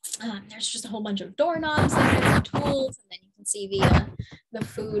 There's just a whole bunch of doorknobs and tools, and then you can see the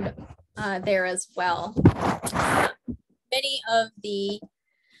food there as well. Many of the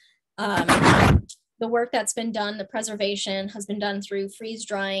work that's been done, the preservation has been done through freeze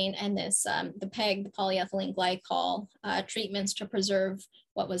drying and this the PEG, the polyethylene glycol treatments to preserve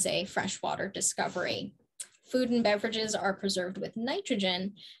what was a freshwater discovery. Food and beverages are preserved with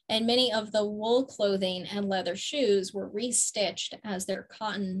nitrogen, and many of the wool clothing and leather shoes were restitched as their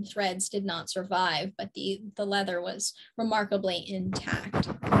cotton threads did not survive, but the leather was remarkably intact.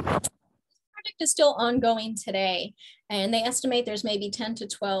 This project is still ongoing today, and they estimate there's maybe 10 to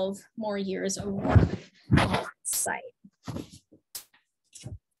 12 more years of work on site.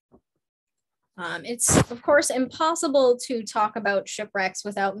 It's, of course, impossible to talk about shipwrecks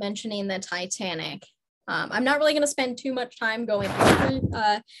without mentioning the Titanic. I'm not really going to spend too much time going over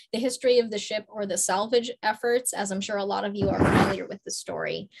the history of the ship or the salvage efforts, as I'm sure a lot of you are familiar with the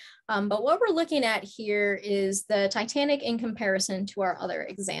story. But what we're looking at here is the Titanic in comparison to our other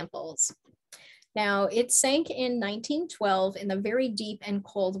examples. Now, it sank in 1912 in the very deep and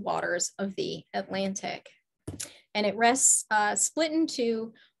cold waters of the Atlantic, and it rests split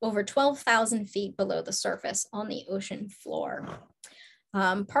into over 12,000 feet below the surface on the ocean floor.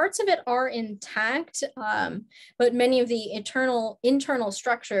 Parts of it are intact, but many of the internal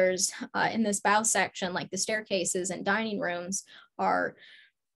structures in this bow section, like the staircases and dining rooms, are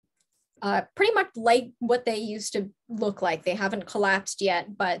pretty much like what they used to look like. They haven't collapsed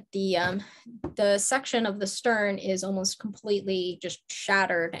yet, but the section of the stern is almost completely just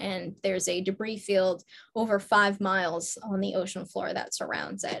shattered, and there's a debris field over 5 miles on the ocean floor that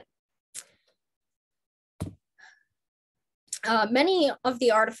surrounds it. Many of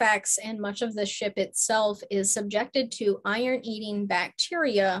the artifacts and much of the ship itself is subjected to iron-eating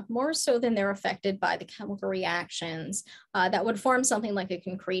bacteria more so than they're affected by the chemical reactions that would form something like a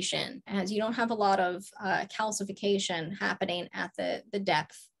concretion, as you don't have a lot of calcification happening at the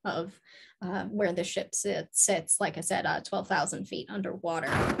depth of where the ship sits, like I said, 12,000 feet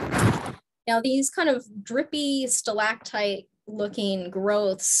underwater. Now, these kind of drippy stalactite looking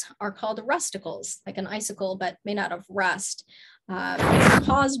growths are called rusticles, like an icicle, but made out of rust,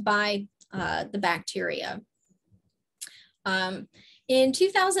 caused by the bacteria. In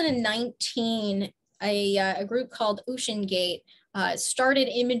 2019, a group called OceanGate started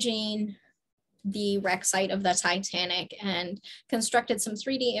imaging the wreck site of the Titanic and constructed some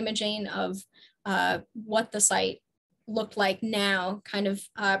 3D imaging of what the site looked like now, kind of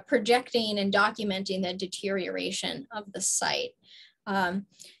projecting and documenting the deterioration of the site. And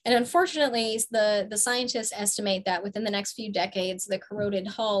unfortunately, the scientists estimate that within the next few decades, the corroded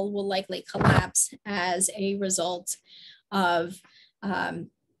hull will likely collapse as a result of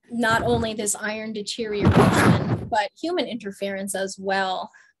not only this iron deterioration, but human interference as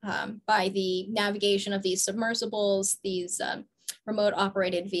well, by the navigation of these submersibles, these remote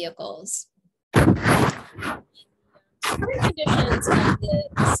operated vehicles. Current conditions of the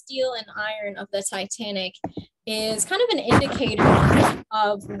steel and iron of the Titanic is kind of an indicator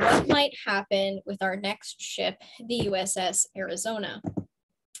of what might happen with our next ship, the USS Arizona.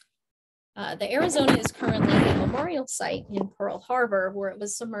 The Arizona is currently a memorial site in Pearl Harbor, where it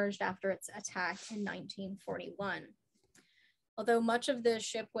was submerged after its attack in 1941. Although much of the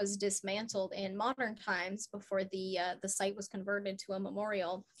ship was dismantled in modern times before the site was converted to a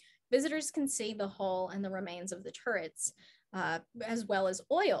memorial, visitors can see the hull and the remains of the turrets, as well as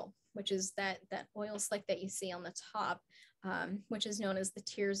oil, which is that oil slick that you see on the top, which is known as the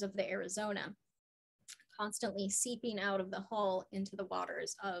tears of the Arizona, constantly seeping out of the hull into the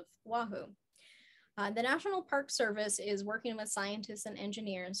waters of Oahu. The National Park Service is working with scientists and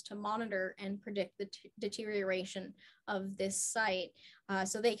engineers to monitor and predict the deterioration of this site,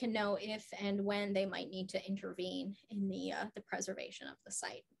 so they can know if and when they might need to intervene in the preservation of the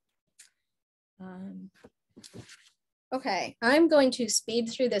site. Okay, I'm going to speed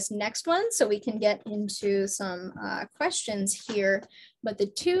through this next one so we can get into some questions here, but the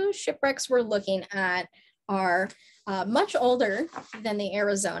two shipwrecks we're looking at are much older than the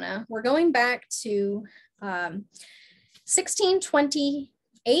Arizona. We're going back to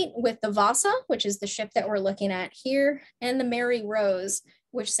 1628 with the Vasa, which is the ship that we're looking at here, and the Mary Rose,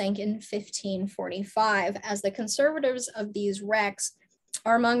 which sank in 1545, as the conservators of these wrecks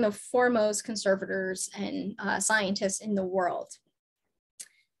are among the foremost conservators and scientists in the world.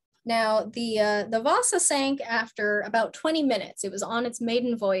 Now, the Vasa sank after about 20 minutes. It was on its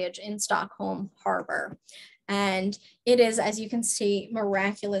maiden voyage in Stockholm Harbor. And it is, as you can see,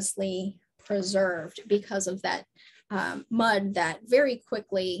 miraculously preserved because of that mud that very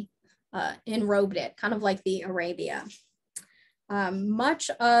quickly enrobed it, kind of like the Arabia.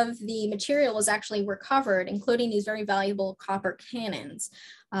 Much of the material was actually recovered, including these very valuable copper cannons.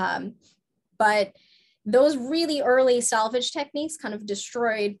 But those really early salvage techniques kind of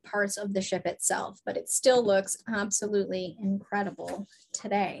destroyed parts of the ship itself, but it still looks absolutely incredible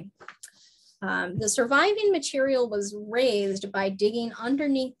today. The surviving material was raised by digging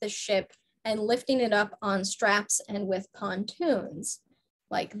underneath the ship and lifting it up on straps and with pontoons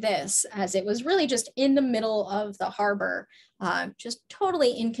like this, as it was really just in the middle of the harbor, just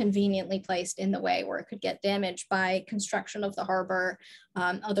totally inconveniently placed in the way where it could get damaged by construction of the harbor,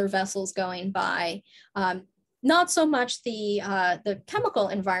 other vessels going by, not so much the chemical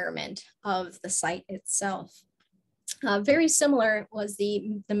environment of the site itself. Very similar was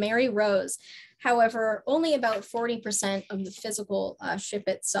the Mary Rose. However, only about 40% of the physical ship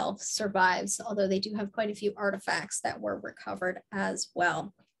itself survives, although they do have quite a few artifacts that were recovered as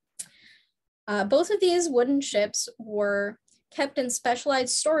well. Both of these wooden ships were kept in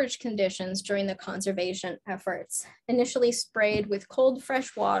specialized storage conditions during the conservation efforts, initially sprayed with cold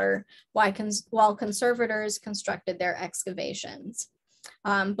fresh water while conservators constructed their excavations.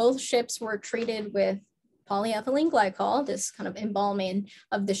 Both ships were treated with polyethylene glycol, this kind of embalming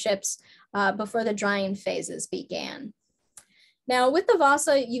of the ships, before the drying phases began. Now with the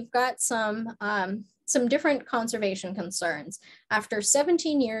Vasa, you've got some different conservation concerns. After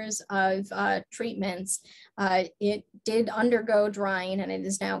 17 years of treatments, it did undergo drying and it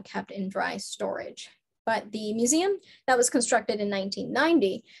is now kept in dry storage. But the museum that was constructed in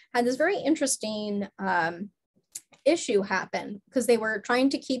 1990 had this very interesting issue happen, because they were trying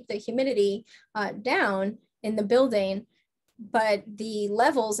to keep the humidity down in the building, but the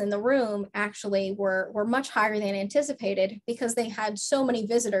levels in the room actually were much higher than anticipated because they had so many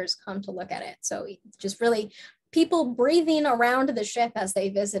visitors come to look at it. So just really people breathing around the ship as they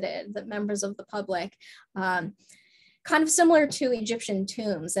visited, the members of the public, kind of similar to Egyptian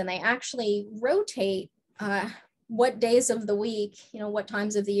tombs. And they actually rotate what days of the week, what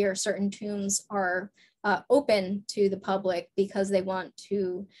times of the year certain tombs are open to the public, because they want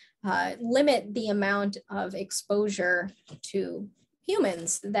to limit the amount of exposure to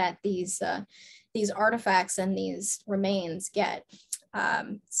humans that these artifacts and these remains get.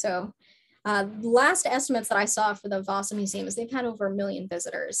 Last estimates that I saw for the Vasa Museum is they've had over 1 million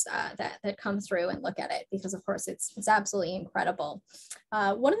visitors that come through and look at it, because of course it's absolutely incredible.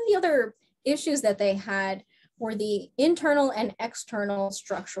 One of the other issues that they had were the internal and external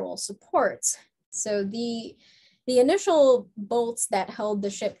structural supports. So the initial bolts that held the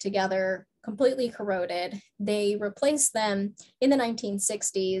ship together completely corroded. They replaced them in the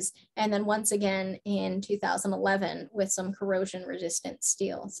 1960s, and then once again in 2011 with some corrosion resistant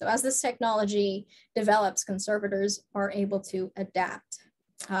steel. So as this technology develops, conservators are able to adapt.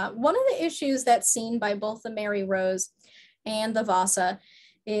 One of the issues that's seen by both the Mary Rose and the Vasa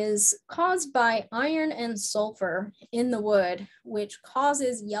is caused by iron and sulfur in the wood, which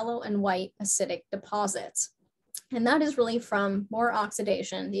causes yellow and white acidic deposits. And that is really from more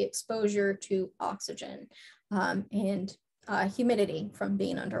oxidation, the exposure to oxygen and humidity from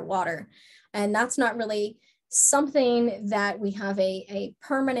being underwater. And that's not really something that we have a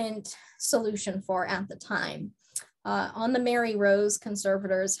permanent solution for at the time. On the Mary Rose,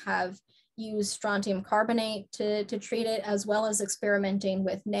 conservators have used strontium carbonate to treat it, as well as experimenting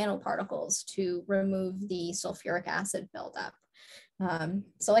with nanoparticles to remove the sulfuric acid buildup.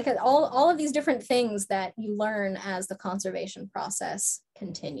 So like all of these different things that you learn as the conservation process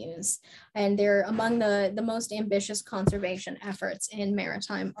continues. And they're among the most ambitious conservation efforts in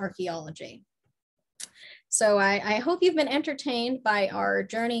maritime archaeology. So I hope you've been entertained by our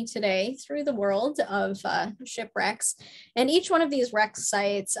journey today through the world of shipwrecks. And each one of these wreck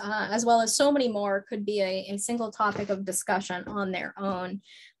sites, as well as so many more, could be a single topic of discussion on their own.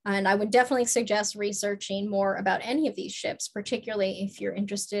 And I would definitely suggest researching more about any of these ships, particularly if you're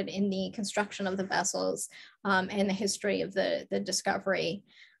interested in the construction of the vessels and the history of the discovery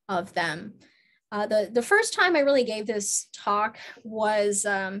of them. The first time I really gave this talk was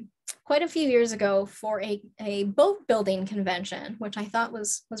quite a few years ago for a boat building convention, which I thought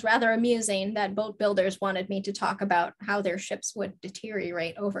was rather amusing, that boat builders wanted me to talk about how their ships would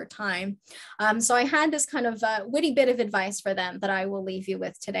deteriorate over time. So I had this kind of witty bit of advice for them that I will leave you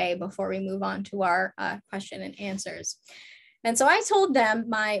with today before we move on to our question and answers. And so I told them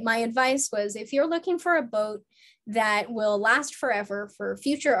my advice was, if you're looking for a boat that will last forever for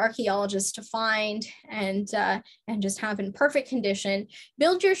future archaeologists to find and just have in perfect condition,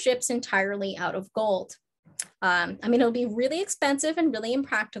 build your ships entirely out of gold. I mean, it'll be really expensive and really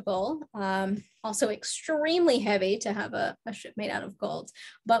impractical, also extremely heavy to have a ship made out of gold.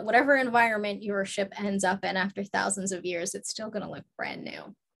 But whatever environment your ship ends up in after thousands of years, it's still going to look brand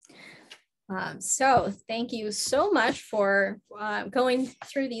new. So thank you so much for going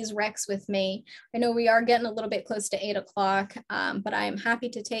through these wrecks with me. I know we are getting a little bit close to 8 o'clock, but I am happy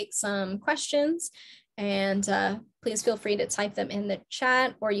to take some questions, and please feel free to type them in the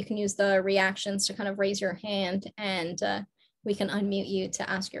chat, or you can use the reactions to kind of raise your hand, and we can unmute you to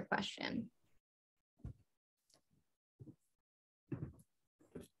ask your question.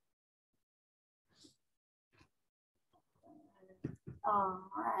 All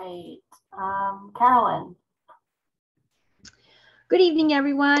right, Carolyn. Good evening,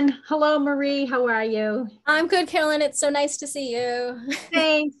 everyone. Hello, Marie. How are you? I'm good, Carolyn. It's so nice to see you.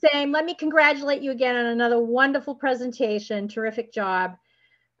 Same. Let me congratulate you again on another wonderful presentation. Terrific job.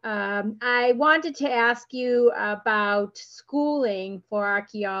 I wanted to ask you about schooling for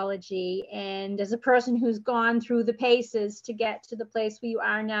archaeology, and as a person who's gone through the paces to get to the place where you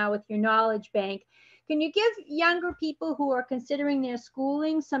are now with your knowledge bank, can you give younger people who are considering their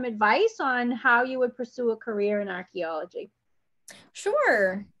schooling some advice on how you would pursue a career in archaeology?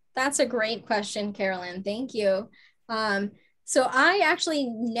 Sure. That's a great question, Carolyn. Thank you. So I actually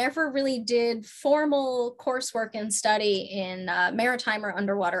never really did formal coursework and study in maritime or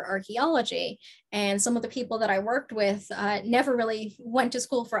underwater archaeology. And some of the people that I worked with never really went to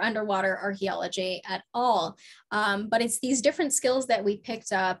school for underwater archaeology at all. But it's these different skills that we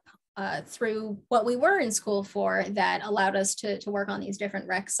picked up through what we were in school for that allowed us to work on these different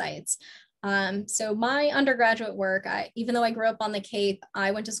wreck sites. So my undergraduate work, even though I grew up on the Cape, I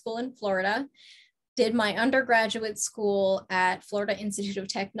went to school in Florida, did my undergraduate school at Florida Institute of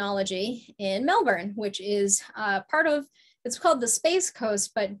Technology in Melbourne, which is part of, it's called the Space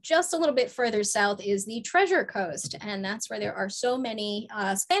Coast, but just a little bit further south is the Treasure Coast. And that's where there are so many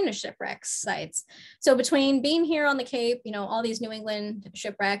Spanish shipwrecks sites. So between being here on the Cape, you know, all these New England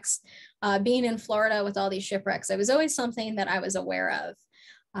shipwrecks, being in Florida with all these shipwrecks, it was always something that I was aware of.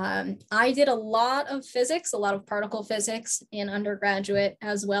 I did a lot of physics, a lot of particle physics in undergraduate,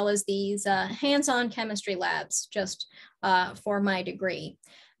 as well as these hands-on chemistry labs just for my degree.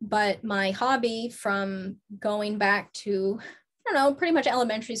 But my hobby from going back to, I don't know, pretty much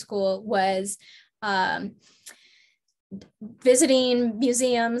elementary school was visiting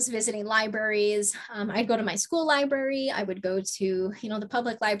museums, visiting libraries. I'd go to my school library. I would go to, the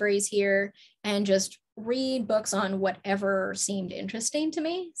public libraries here and just read books on whatever seemed interesting to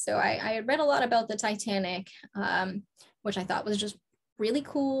me. So I had read a lot about the Titanic, which I thought was just really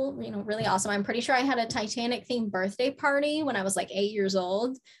cool, really awesome. I'm pretty sure I had a Titanic themed birthday party when I was like 8 years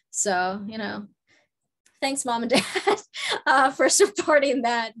old. So, thanks, Mom and Dad, for supporting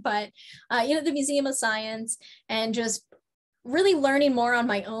that. But, the Museum of Science, and just really learning more on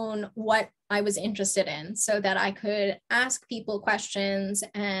my own what I was interested in so that I could ask people questions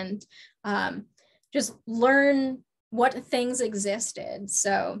and just learn what things existed.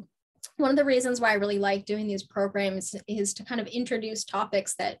 So one of the reasons why I really like doing these programs is to kind of introduce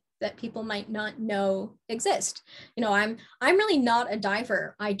topics that people might not know exist. I'm really not a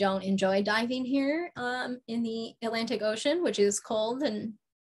diver. I don't enjoy diving here in the Atlantic Ocean, which is cold and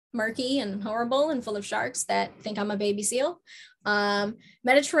murky and horrible and full of sharks that think I'm a baby seal.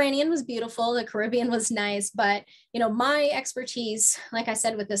 Mediterranean was beautiful. The Caribbean was nice, but my expertise, like I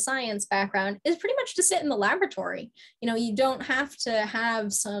said, with the science background, is pretty much to sit in the laboratory. You don't have to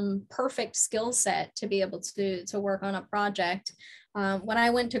have some perfect skill set to be able to work on a project. When I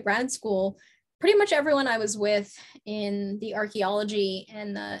went to grad school, pretty much everyone I was with in the archaeology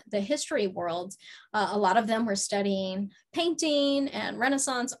and the history world, a lot of them were studying painting and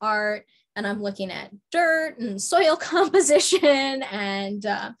Renaissance art. And I'm looking at dirt and soil composition. And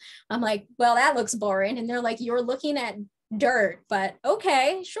I'm like, well, that looks boring. And they're like, you're looking at dirt, but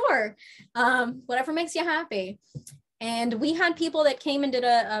okay, sure. Whatever makes you happy. And we had people that came and did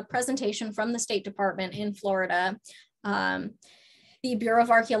a presentation from the State Department in Florida, the Bureau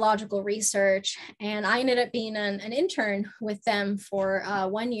of Archaeological Research. And I ended up being an intern with them for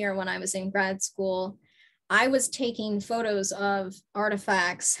 1 year when I was in grad school. I was taking photos of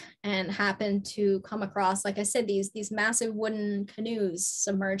artifacts and happened to come across, like I said, these massive wooden canoes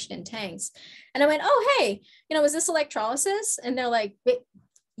submerged in tanks. And I went, oh, hey, is this electrolysis? And they're like,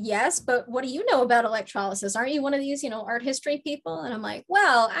 yes, but what do you know about electrolysis? Aren't you one of these, art history people? And I'm like,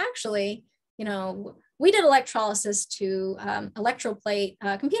 well, actually, we did electrolysis to electroplate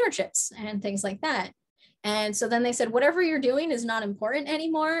computer chips and things like that. And so then they said, whatever you're doing is not important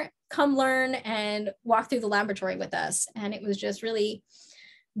anymore. Come learn and walk through the laboratory with us. And it was just really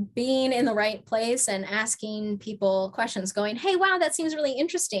being in the right place and asking people questions, going, hey, wow, that seems really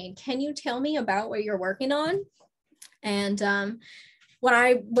interesting. Can you tell me about what you're working on? And when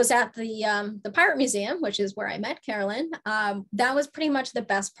I was at the Pirate Museum, which is where I met Carolyn, that was pretty much the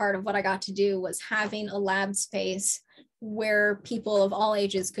best part of what I got to do, was having a lab space where people of all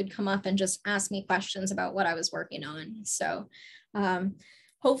ages could come up and just ask me questions about what I was working on. So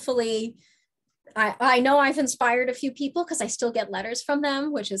hopefully, I know I've inspired a few people, because I still get letters from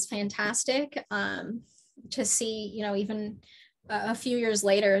them, which is fantastic to see, even a few years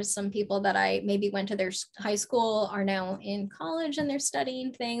later, some people that I maybe went to their high school are now in college and they're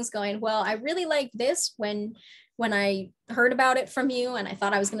studying things, going, well, I really liked this when I heard about it from you, and I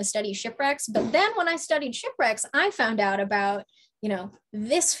thought I was going to study shipwrecks. But then when I studied shipwrecks, I found out about,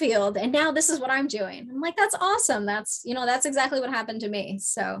 this field, and now this is what I'm doing. I'm like, that's awesome. That's exactly what happened to me.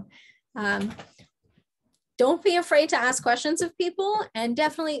 So don't be afraid to ask questions of people, and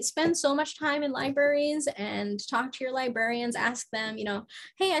definitely spend so much time in libraries and talk to your librarians, ask them,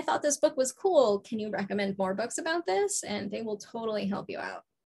 hey, I thought this book was cool. Can you recommend more books about this? And they will totally help you out.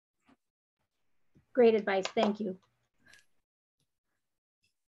 Great advice. Thank you.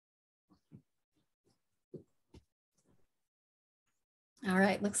 All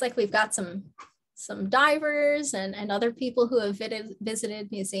right, looks like we've got some divers and other people who have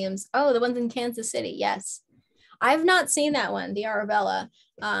visited museums. Oh, the ones in Kansas City, yes. I've not seen that one, the Arabella,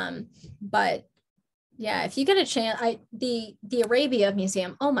 but yeah, if you get a chance, the Arabia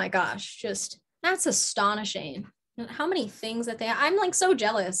Museum, oh my gosh, just, that's astonishing. How many things that I'm like so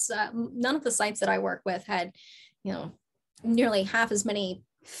jealous. None of the sites that I work with had, nearly half as many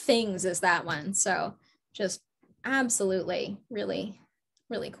things as that one. So just absolutely, really,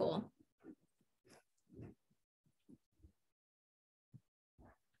 really cool.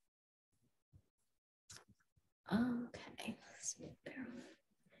 Okay.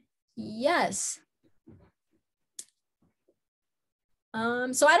 Yes.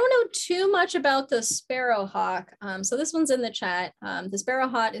 So I don't know too much about the sparrowhawk. So this one's in the chat. The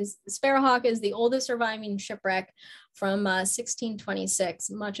sparrowhawk is the oldest surviving shipwreck from 1626.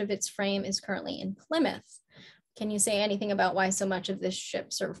 Much of its frame is currently in Plymouth. Can you say anything about why so much of this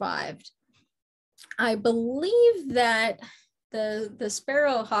ship survived? I believe that the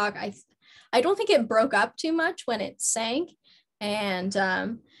Sparrowhawk, I don't think it broke up too much when it sank,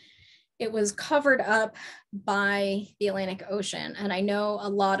 and it was covered up by the Atlantic Ocean. And I know a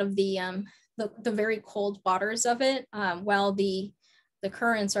lot of the very cold waters of it, while the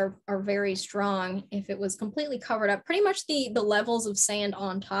currents are very strong, if it was completely covered up, pretty much the levels of sand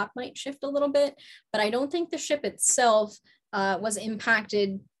on top might shift a little bit, but I don't think the ship itself was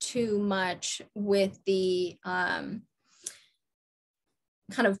impacted too much with the kind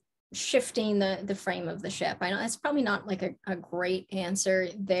of shifting the frame of the ship. I know that's probably not like a great answer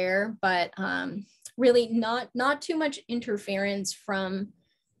there, but really not too much interference from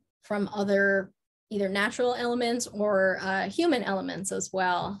other either natural elements or human elements as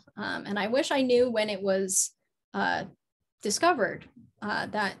well. And I wish I knew when it was discovered.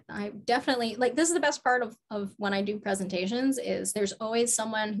 That I definitely, like, this is the best part of when I do presentations, is there's always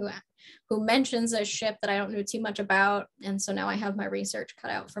someone who mentions a ship that I don't know too much about. And so now I have my research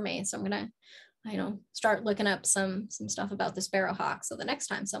cut out for me. So I'm gonna, start looking up some stuff about the Sparrowhawk. So the next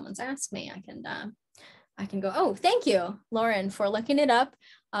time someone's asked me, I can go, oh, thank you, Lauren, for looking it up.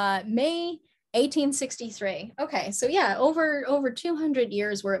 May 1863. Okay, so yeah, over 200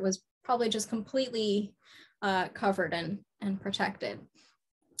 years where it was probably just completely covered and protected,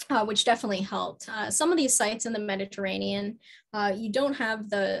 which definitely helped. Some of these sites in the Mediterranean, you don't have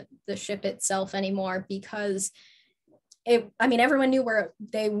the ship itself anymore because everyone knew where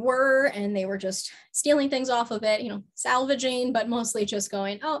they were and they were just stealing things off of it, salvaging, but mostly just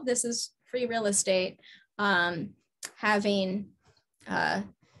going, oh, this is free real estate, having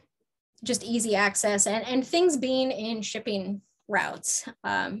just easy access and things being in shipping routes.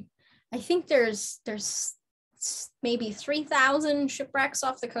 I think there's maybe 3,000 shipwrecks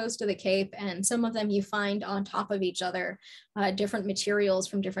off the coast of the Cape, and some of them you find on top of each other, different materials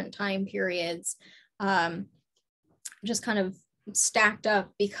from different time periods, just kind of stacked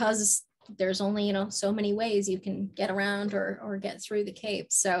up because there's only so many ways you can get around or get through the Cape.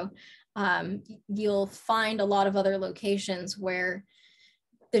 So you'll find a lot of other locations where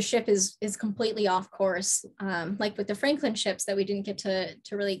the ship is completely off course, like with the Franklin ships that we didn't get to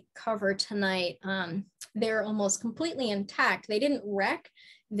really cover tonight. They're almost completely intact. They didn't wreck.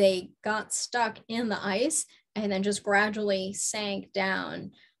 They got stuck in the ice and then just gradually sank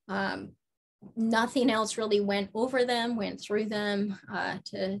down. Nothing else really went over them, went through them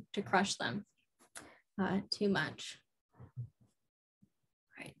to crush them too much.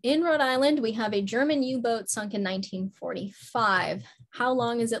 Right. In Rhode Island, we have a German U-boat sunk in 1945. How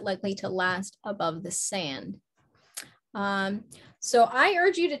long is it likely to last above the sand? So I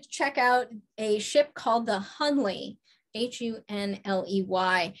urge you to check out a ship called the Hunley,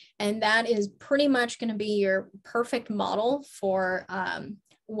 Hunley, and that is pretty much going to be your perfect model for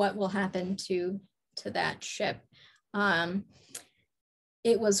what will happen to that ship.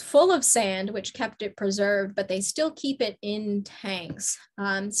 It was full of sand, which kept it preserved, but they still keep it in tanks.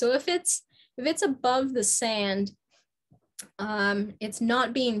 So if it's above the sand, it's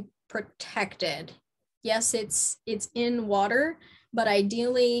not being protected. Yes, it's in water, but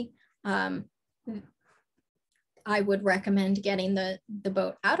ideally, I would recommend getting the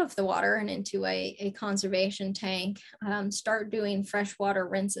boat out of the water and into a conservation tank. Start doing freshwater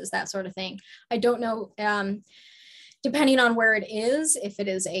rinses, that sort of thing. I don't know, depending on where it is, if it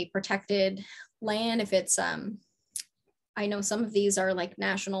is a protected land, if it's, I know some of these are like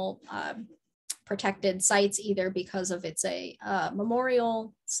national protected sites, either because of it's a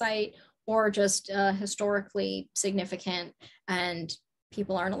memorial site or just historically significant and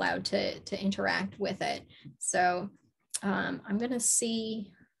people aren't allowed to interact with it. So I'm gonna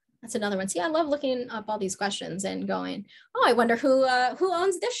see, that's another one. See, I love looking up all these questions and going, oh, I wonder who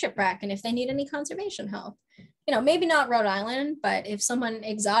owns this shipwreck and if they need any conservation help. Maybe not Rhode Island, but if someone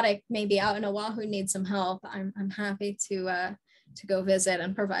exotic, maybe out in Oahu, needs some help, I'm happy to go visit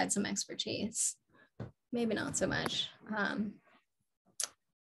and provide some expertise. Maybe not so much.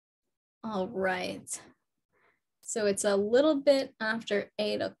 All right. So it's a little bit after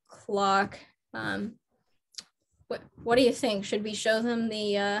 8 o'clock. What do you think? Should we show them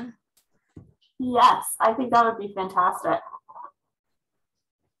the? Yes, I think that would be fantastic.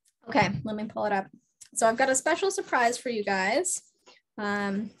 Okay, let me pull it up. So I've got a special surprise for you guys.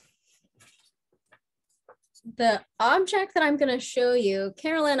 The object that I'm going to show you,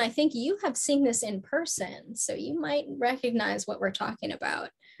 Carolyn, I think you have seen this in person, so you might recognize what we're talking about.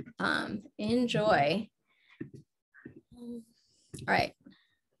 Enjoy. All right.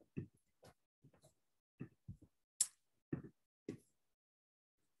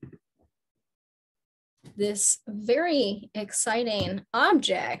 this very exciting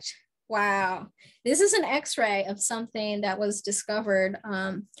object. Wow. This is an X-ray of something that was discovered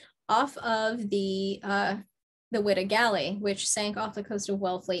off of the Witta Galley, which sank off the coast of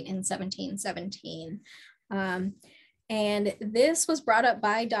Wellfleet in 1717. And this was brought up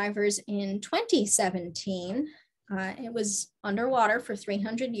by divers in 2017. It was underwater for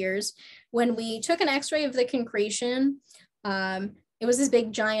 300 years. When we took an X-ray of the concretion, it was this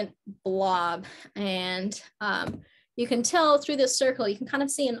big giant blob. And you can tell through this circle, you can kind of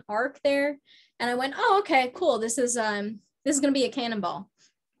see an arc there. And I went, oh, okay, cool. This is gonna be a cannonball.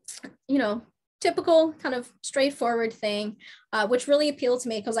 You know, typical kind of straightforward thing, which really appealed to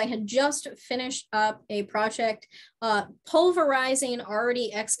me because I had just finished up a project pulverizing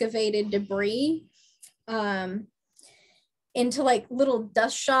already excavated debris into like little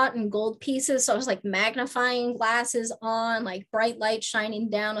dust shot and gold pieces. So I was like magnifying glasses on, like bright light shining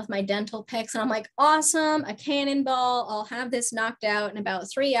down with my dental picks. And I'm like, awesome, a cannonball. I'll have this knocked out in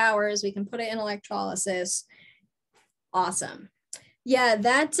about 3 hours. We can put it in electrolysis. Awesome. Yeah,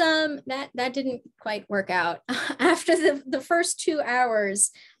 that didn't quite work out. After the first 2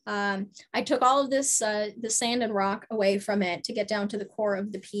 hours, I took all of this the sand and rock away from it to get down to the core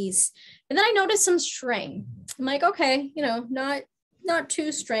of the piece, and then I noticed some string. I'm like, okay, you know, not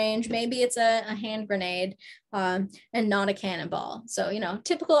too strange. Maybe it's a hand grenade and not a cannonball. So, you know,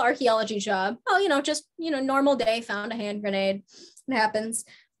 typical archaeology job. Oh, you know, just, you know, normal day, found a hand grenade. It happens.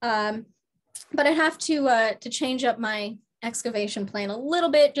 But I have to change up my excavation plan a little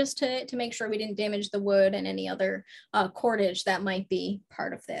bit just to make sure we didn't damage the wood and any other cordage that might be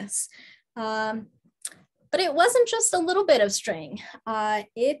part of this. But it wasn't just a little bit of string.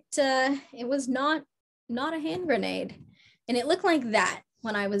 It was not a hand grenade, and it looked like that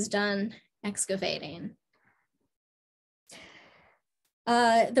when I was done excavating.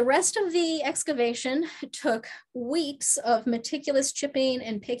 The rest of the excavation took weeks of meticulous chipping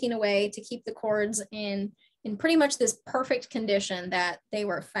and picking away to keep the cords in pretty much this perfect condition that they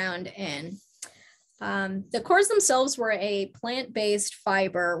were found in. The cords themselves were a plant-based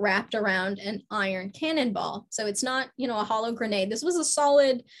fiber wrapped around an iron cannonball. So it's not, you know, a hollow grenade. This was a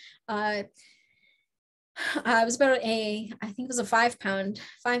solid, it was about I think it was a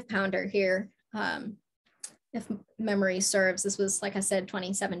 5-pounder here. If memory serves, this was, like I said,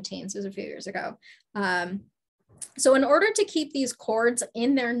 2017, so it was a few years ago. So in order to keep these cords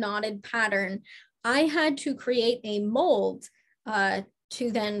in their knotted pattern, I had to create a mold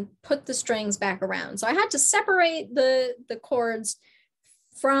to then put the strings back around. So I had to separate the cords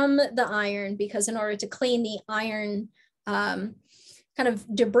from the iron, because in order to clean the iron kind of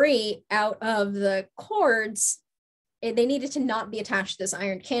debris out of the cords, they needed to not be attached to this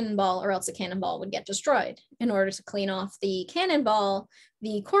iron cannonball, or else the cannonball would get destroyed. In order to clean off the cannonball,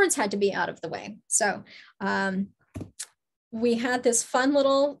 the cords had to be out of the way. So we had this fun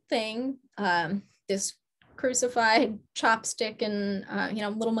little thing, this crucified chopstick and you know,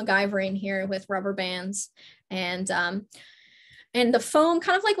 little MacGyvering here with rubber bands, and the foam,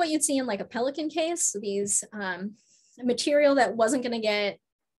 kind of like what you'd see in like a pelican case. These material that wasn't going to get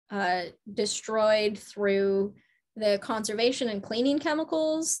destroyed through the conservation and cleaning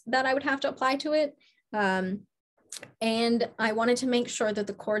chemicals that I would have to apply to it. And I wanted to make sure that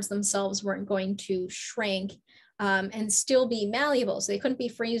the cords themselves weren't going to shrink and still be malleable. So they couldn't be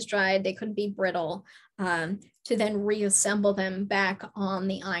freeze dried, they couldn't be brittle, to then reassemble them back on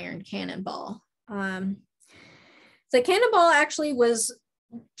the iron cannonball. The cannonball actually was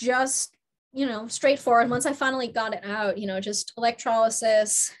just, you know, straightforward. Once I finally got it out, you know, just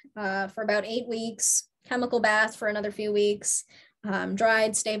electrolysis for about 8 weeks, chemical bath for another few weeks,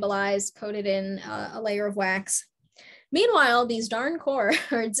 dried, stabilized, coated in a layer of wax. Meanwhile, these darn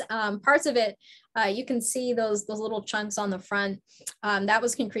cords, parts of it, you can see those little chunks on the front. That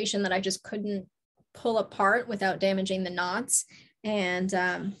was concretion that I just couldn't pull apart without damaging the knots.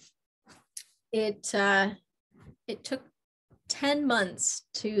 And it took 10 months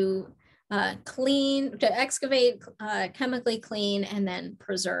to excavate, chemically clean, and then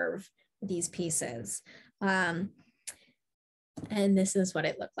preserve these pieces. And this is what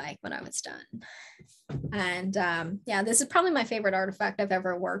it looked like when I was done. And yeah, this is probably my favorite artifact I've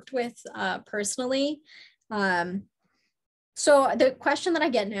ever worked with personally. So the question that I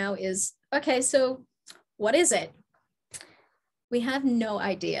get now is, okay, so what is it? We have no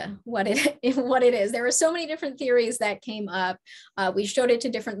idea what it is. There were so many different theories that came up. We showed it to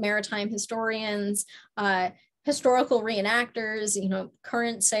different maritime historians, historical reenactors, you know,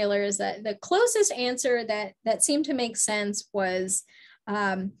 current sailors. That the closest answer that seemed to make sense was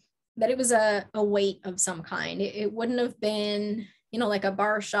that it was a weight of some kind. It wouldn't have been you know, like a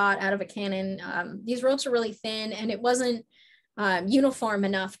bar shot out of a cannon. These ropes are really thin, and it wasn't uniform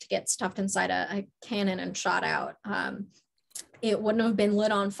enough to get stuffed inside a cannon and shot out. It wouldn't have been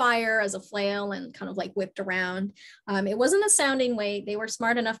lit on fire as a flail and kind of like whipped around. It wasn't a sounding weight. They were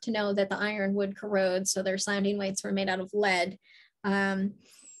smart enough to know that the iron would corrode, so their sounding weights were made out of lead.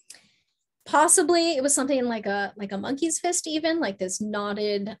 Possibly it was something like a monkey's fist, even like this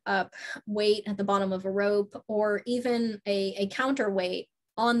knotted up weight at the bottom of a rope, or even a counterweight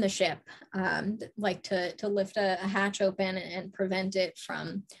on the ship, like to lift a hatch open and prevent it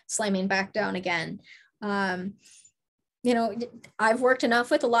from slamming back down again. You know, I've worked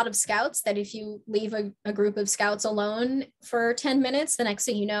enough with a lot of scouts that if you leave a group of scouts alone for 10 minutes, the next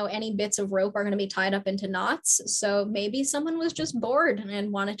thing you know, any bits of rope are going to be tied up into knots. So maybe someone was just bored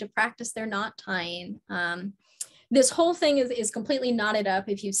and wanted to practice their knot tying. This whole thing is completely knotted up.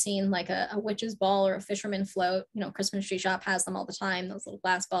 If you've seen like a witch's ball or a fisherman float, you know, Christmas Tree Shop has them all the time, those little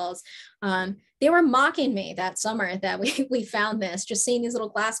glass balls. They were mocking me that summer that we found this, just seeing these little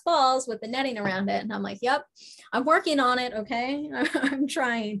glass balls with the netting around it. And I'm like, yep, I'm working on it, okay? I'm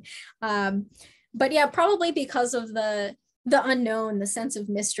trying. But yeah, probably because of the unknown, the sense of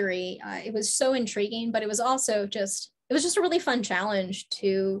mystery, it was so intriguing, but it was also just a really fun challenge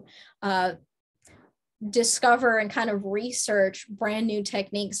to discover and kind of research brand new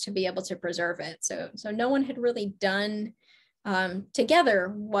techniques to be able to preserve it. So no one had really done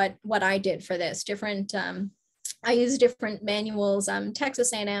together what I did for this. I use different manuals.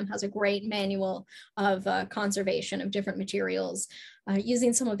 Texas A&M has a great manual of conservation of different materials,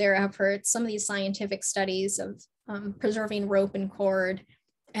 using some of their efforts, some of these scientific studies of preserving rope and cord,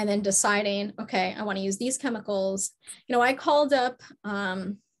 and then deciding, okay, I want to use these chemicals. You know, I called up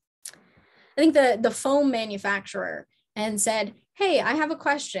I think the foam manufacturer and said, hey, I have a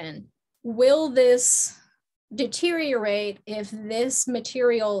question. Will this deteriorate if this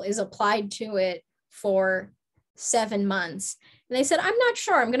material is applied to it for 7 months? And they said, I'm not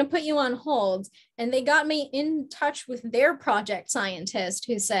sure, I'm going to put you on hold. And they got me in touch with their project scientist,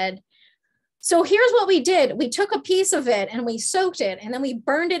 who said, so here's what we did. We took a piece of it and we soaked it, and then we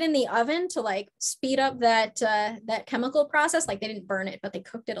burned it in the oven to like speed up that chemical process. Like they didn't burn it, but they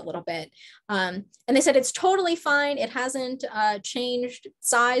cooked it a little bit. And they said, it's totally fine. It hasn't changed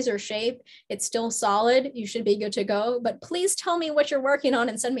size or shape. It's still solid. You should be good to go. But please tell me what you're working on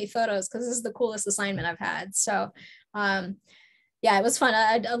and send me photos, because this is the coolest assignment I've had. So yeah, it was fun.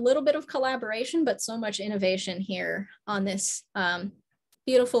 A little bit of collaboration, but so much innovation here on this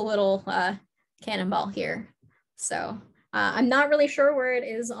beautiful little cannonball here. So I'm not really sure where it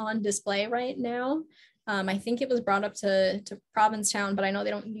is on display right now. I think it was brought up to Provincetown, but I know they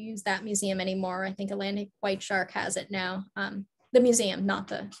don't use that museum anymore. I think Atlantic White Shark has it now. The museum, not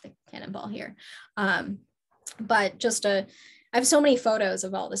the cannonball here. But just I have so many photos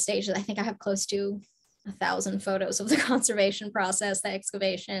of all the stages. I think I have close to 1,000 photos of the conservation process, the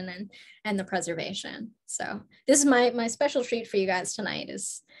excavation, and the preservation. So this is my special treat for you guys tonight.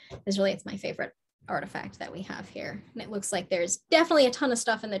 Is really, it's my favorite artifact that we have here. And it looks like there's definitely a ton of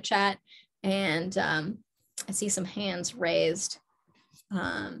stuff in the chat, and I see some hands raised.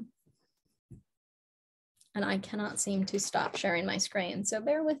 And I cannot seem to stop sharing my screen, so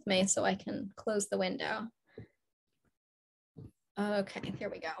bear with me so I can close the window. Okay, here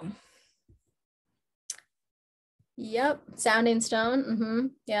we go. Yep, sounding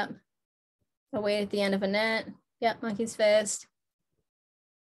stone. Yep. A weight at the end of a net. Yep, monkey's fist.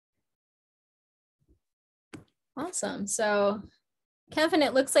 Awesome. So, Kevin,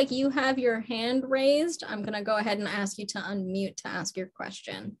 it looks like you have your hand raised. I'm going to go ahead and ask you to unmute to ask your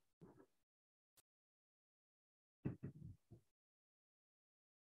question.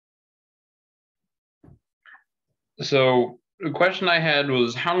 So the question I had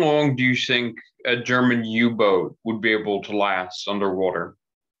was, how long do you think a German U-boat would be able to last underwater?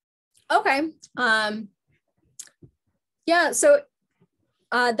 Okay. Yeah, so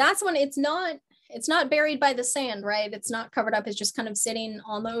that's when it's not buried by the sand, right? It's not covered up. It's just kind of sitting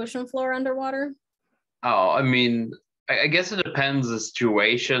on the ocean floor underwater. Oh, I mean, I guess it depends the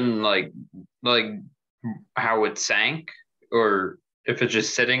situation, like how it sank, or if it's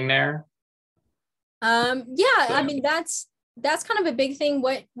just sitting there. Yeah, I mean, that's kind of a big thing.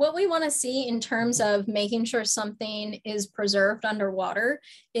 What we want to see in terms of making sure something is preserved underwater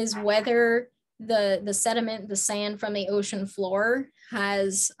is whether the sediment, the sand from the ocean floor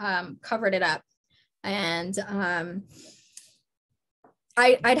has covered it up. And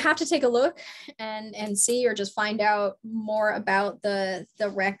I'd have to take a look and see, or just find out more about the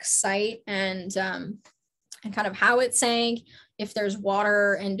wreck site and kind of how it sank. if there's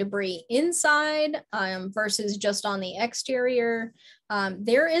water and debris inside versus just on the exterior.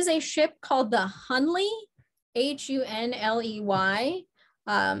 There is a ship called the Hunley, Hunley.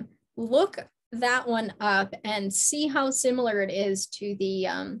 Look that one up and see how similar it is to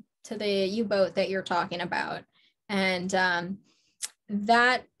the U-boat that you're talking about. And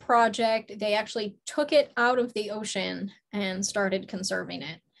that project, they actually took it out of the ocean and started conserving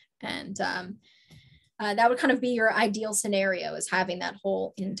it. And that would kind of be your ideal scenario, is having that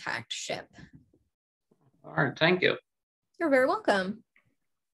whole intact ship. All right, thank you. You're very welcome.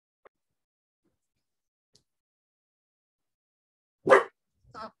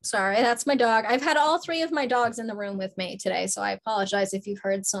 Oh, sorry, that's my dog. I've had all three of my dogs in the room with me today, so I apologize if you've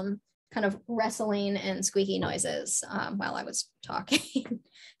heard some kind of wrestling and squeaky noises while I was talking.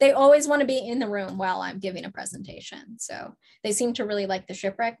 They always want to be in the room while I'm giving a presentation. So they seem to really like the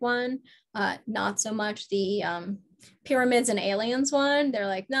shipwreck one, not so much the pyramids and aliens one. They're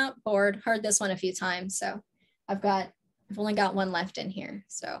like, no, bored, heard this one a few times. So I've only got one left in here.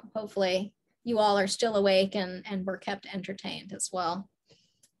 So hopefully you all are still awake and were kept entertained as well.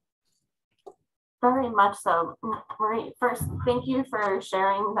 Very much so. Marie, first, thank you for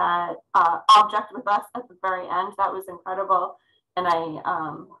sharing that object with us at the very end. That was incredible. And I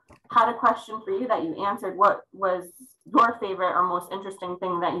had a question for you that you answered. What was your favorite or most interesting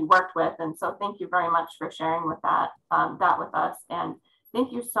thing that you worked with? And so thank you very much for sharing with that with us. And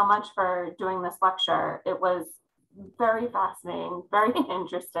thank you so much for doing this lecture. It was very fascinating, very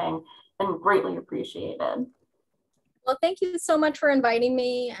interesting, and greatly appreciated. Well, thank you so much for inviting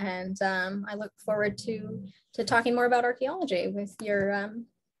me, and I look forward to talking more about archaeology with your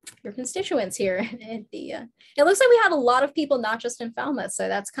constituents here. It looks like we had a lot of people, not just in Falmouth, so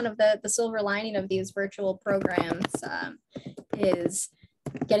that's kind of the silver lining of these virtual programs, is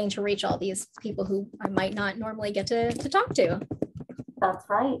getting to reach all these people who I might not normally get to talk to. That's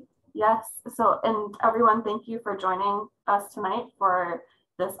right. Yes. So, and everyone, thank you for joining us tonight for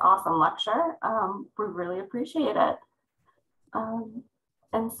this awesome lecture. We really appreciate it.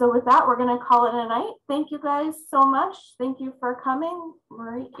 And so with that, we're going to call it a night. Thank you guys so much. Thank you for coming.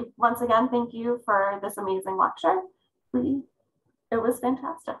 Marie, once again, thank you for this amazing lecture. It was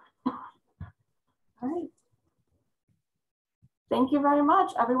fantastic. All right. Thank you very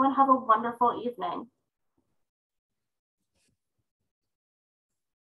much. Everyone have a wonderful evening.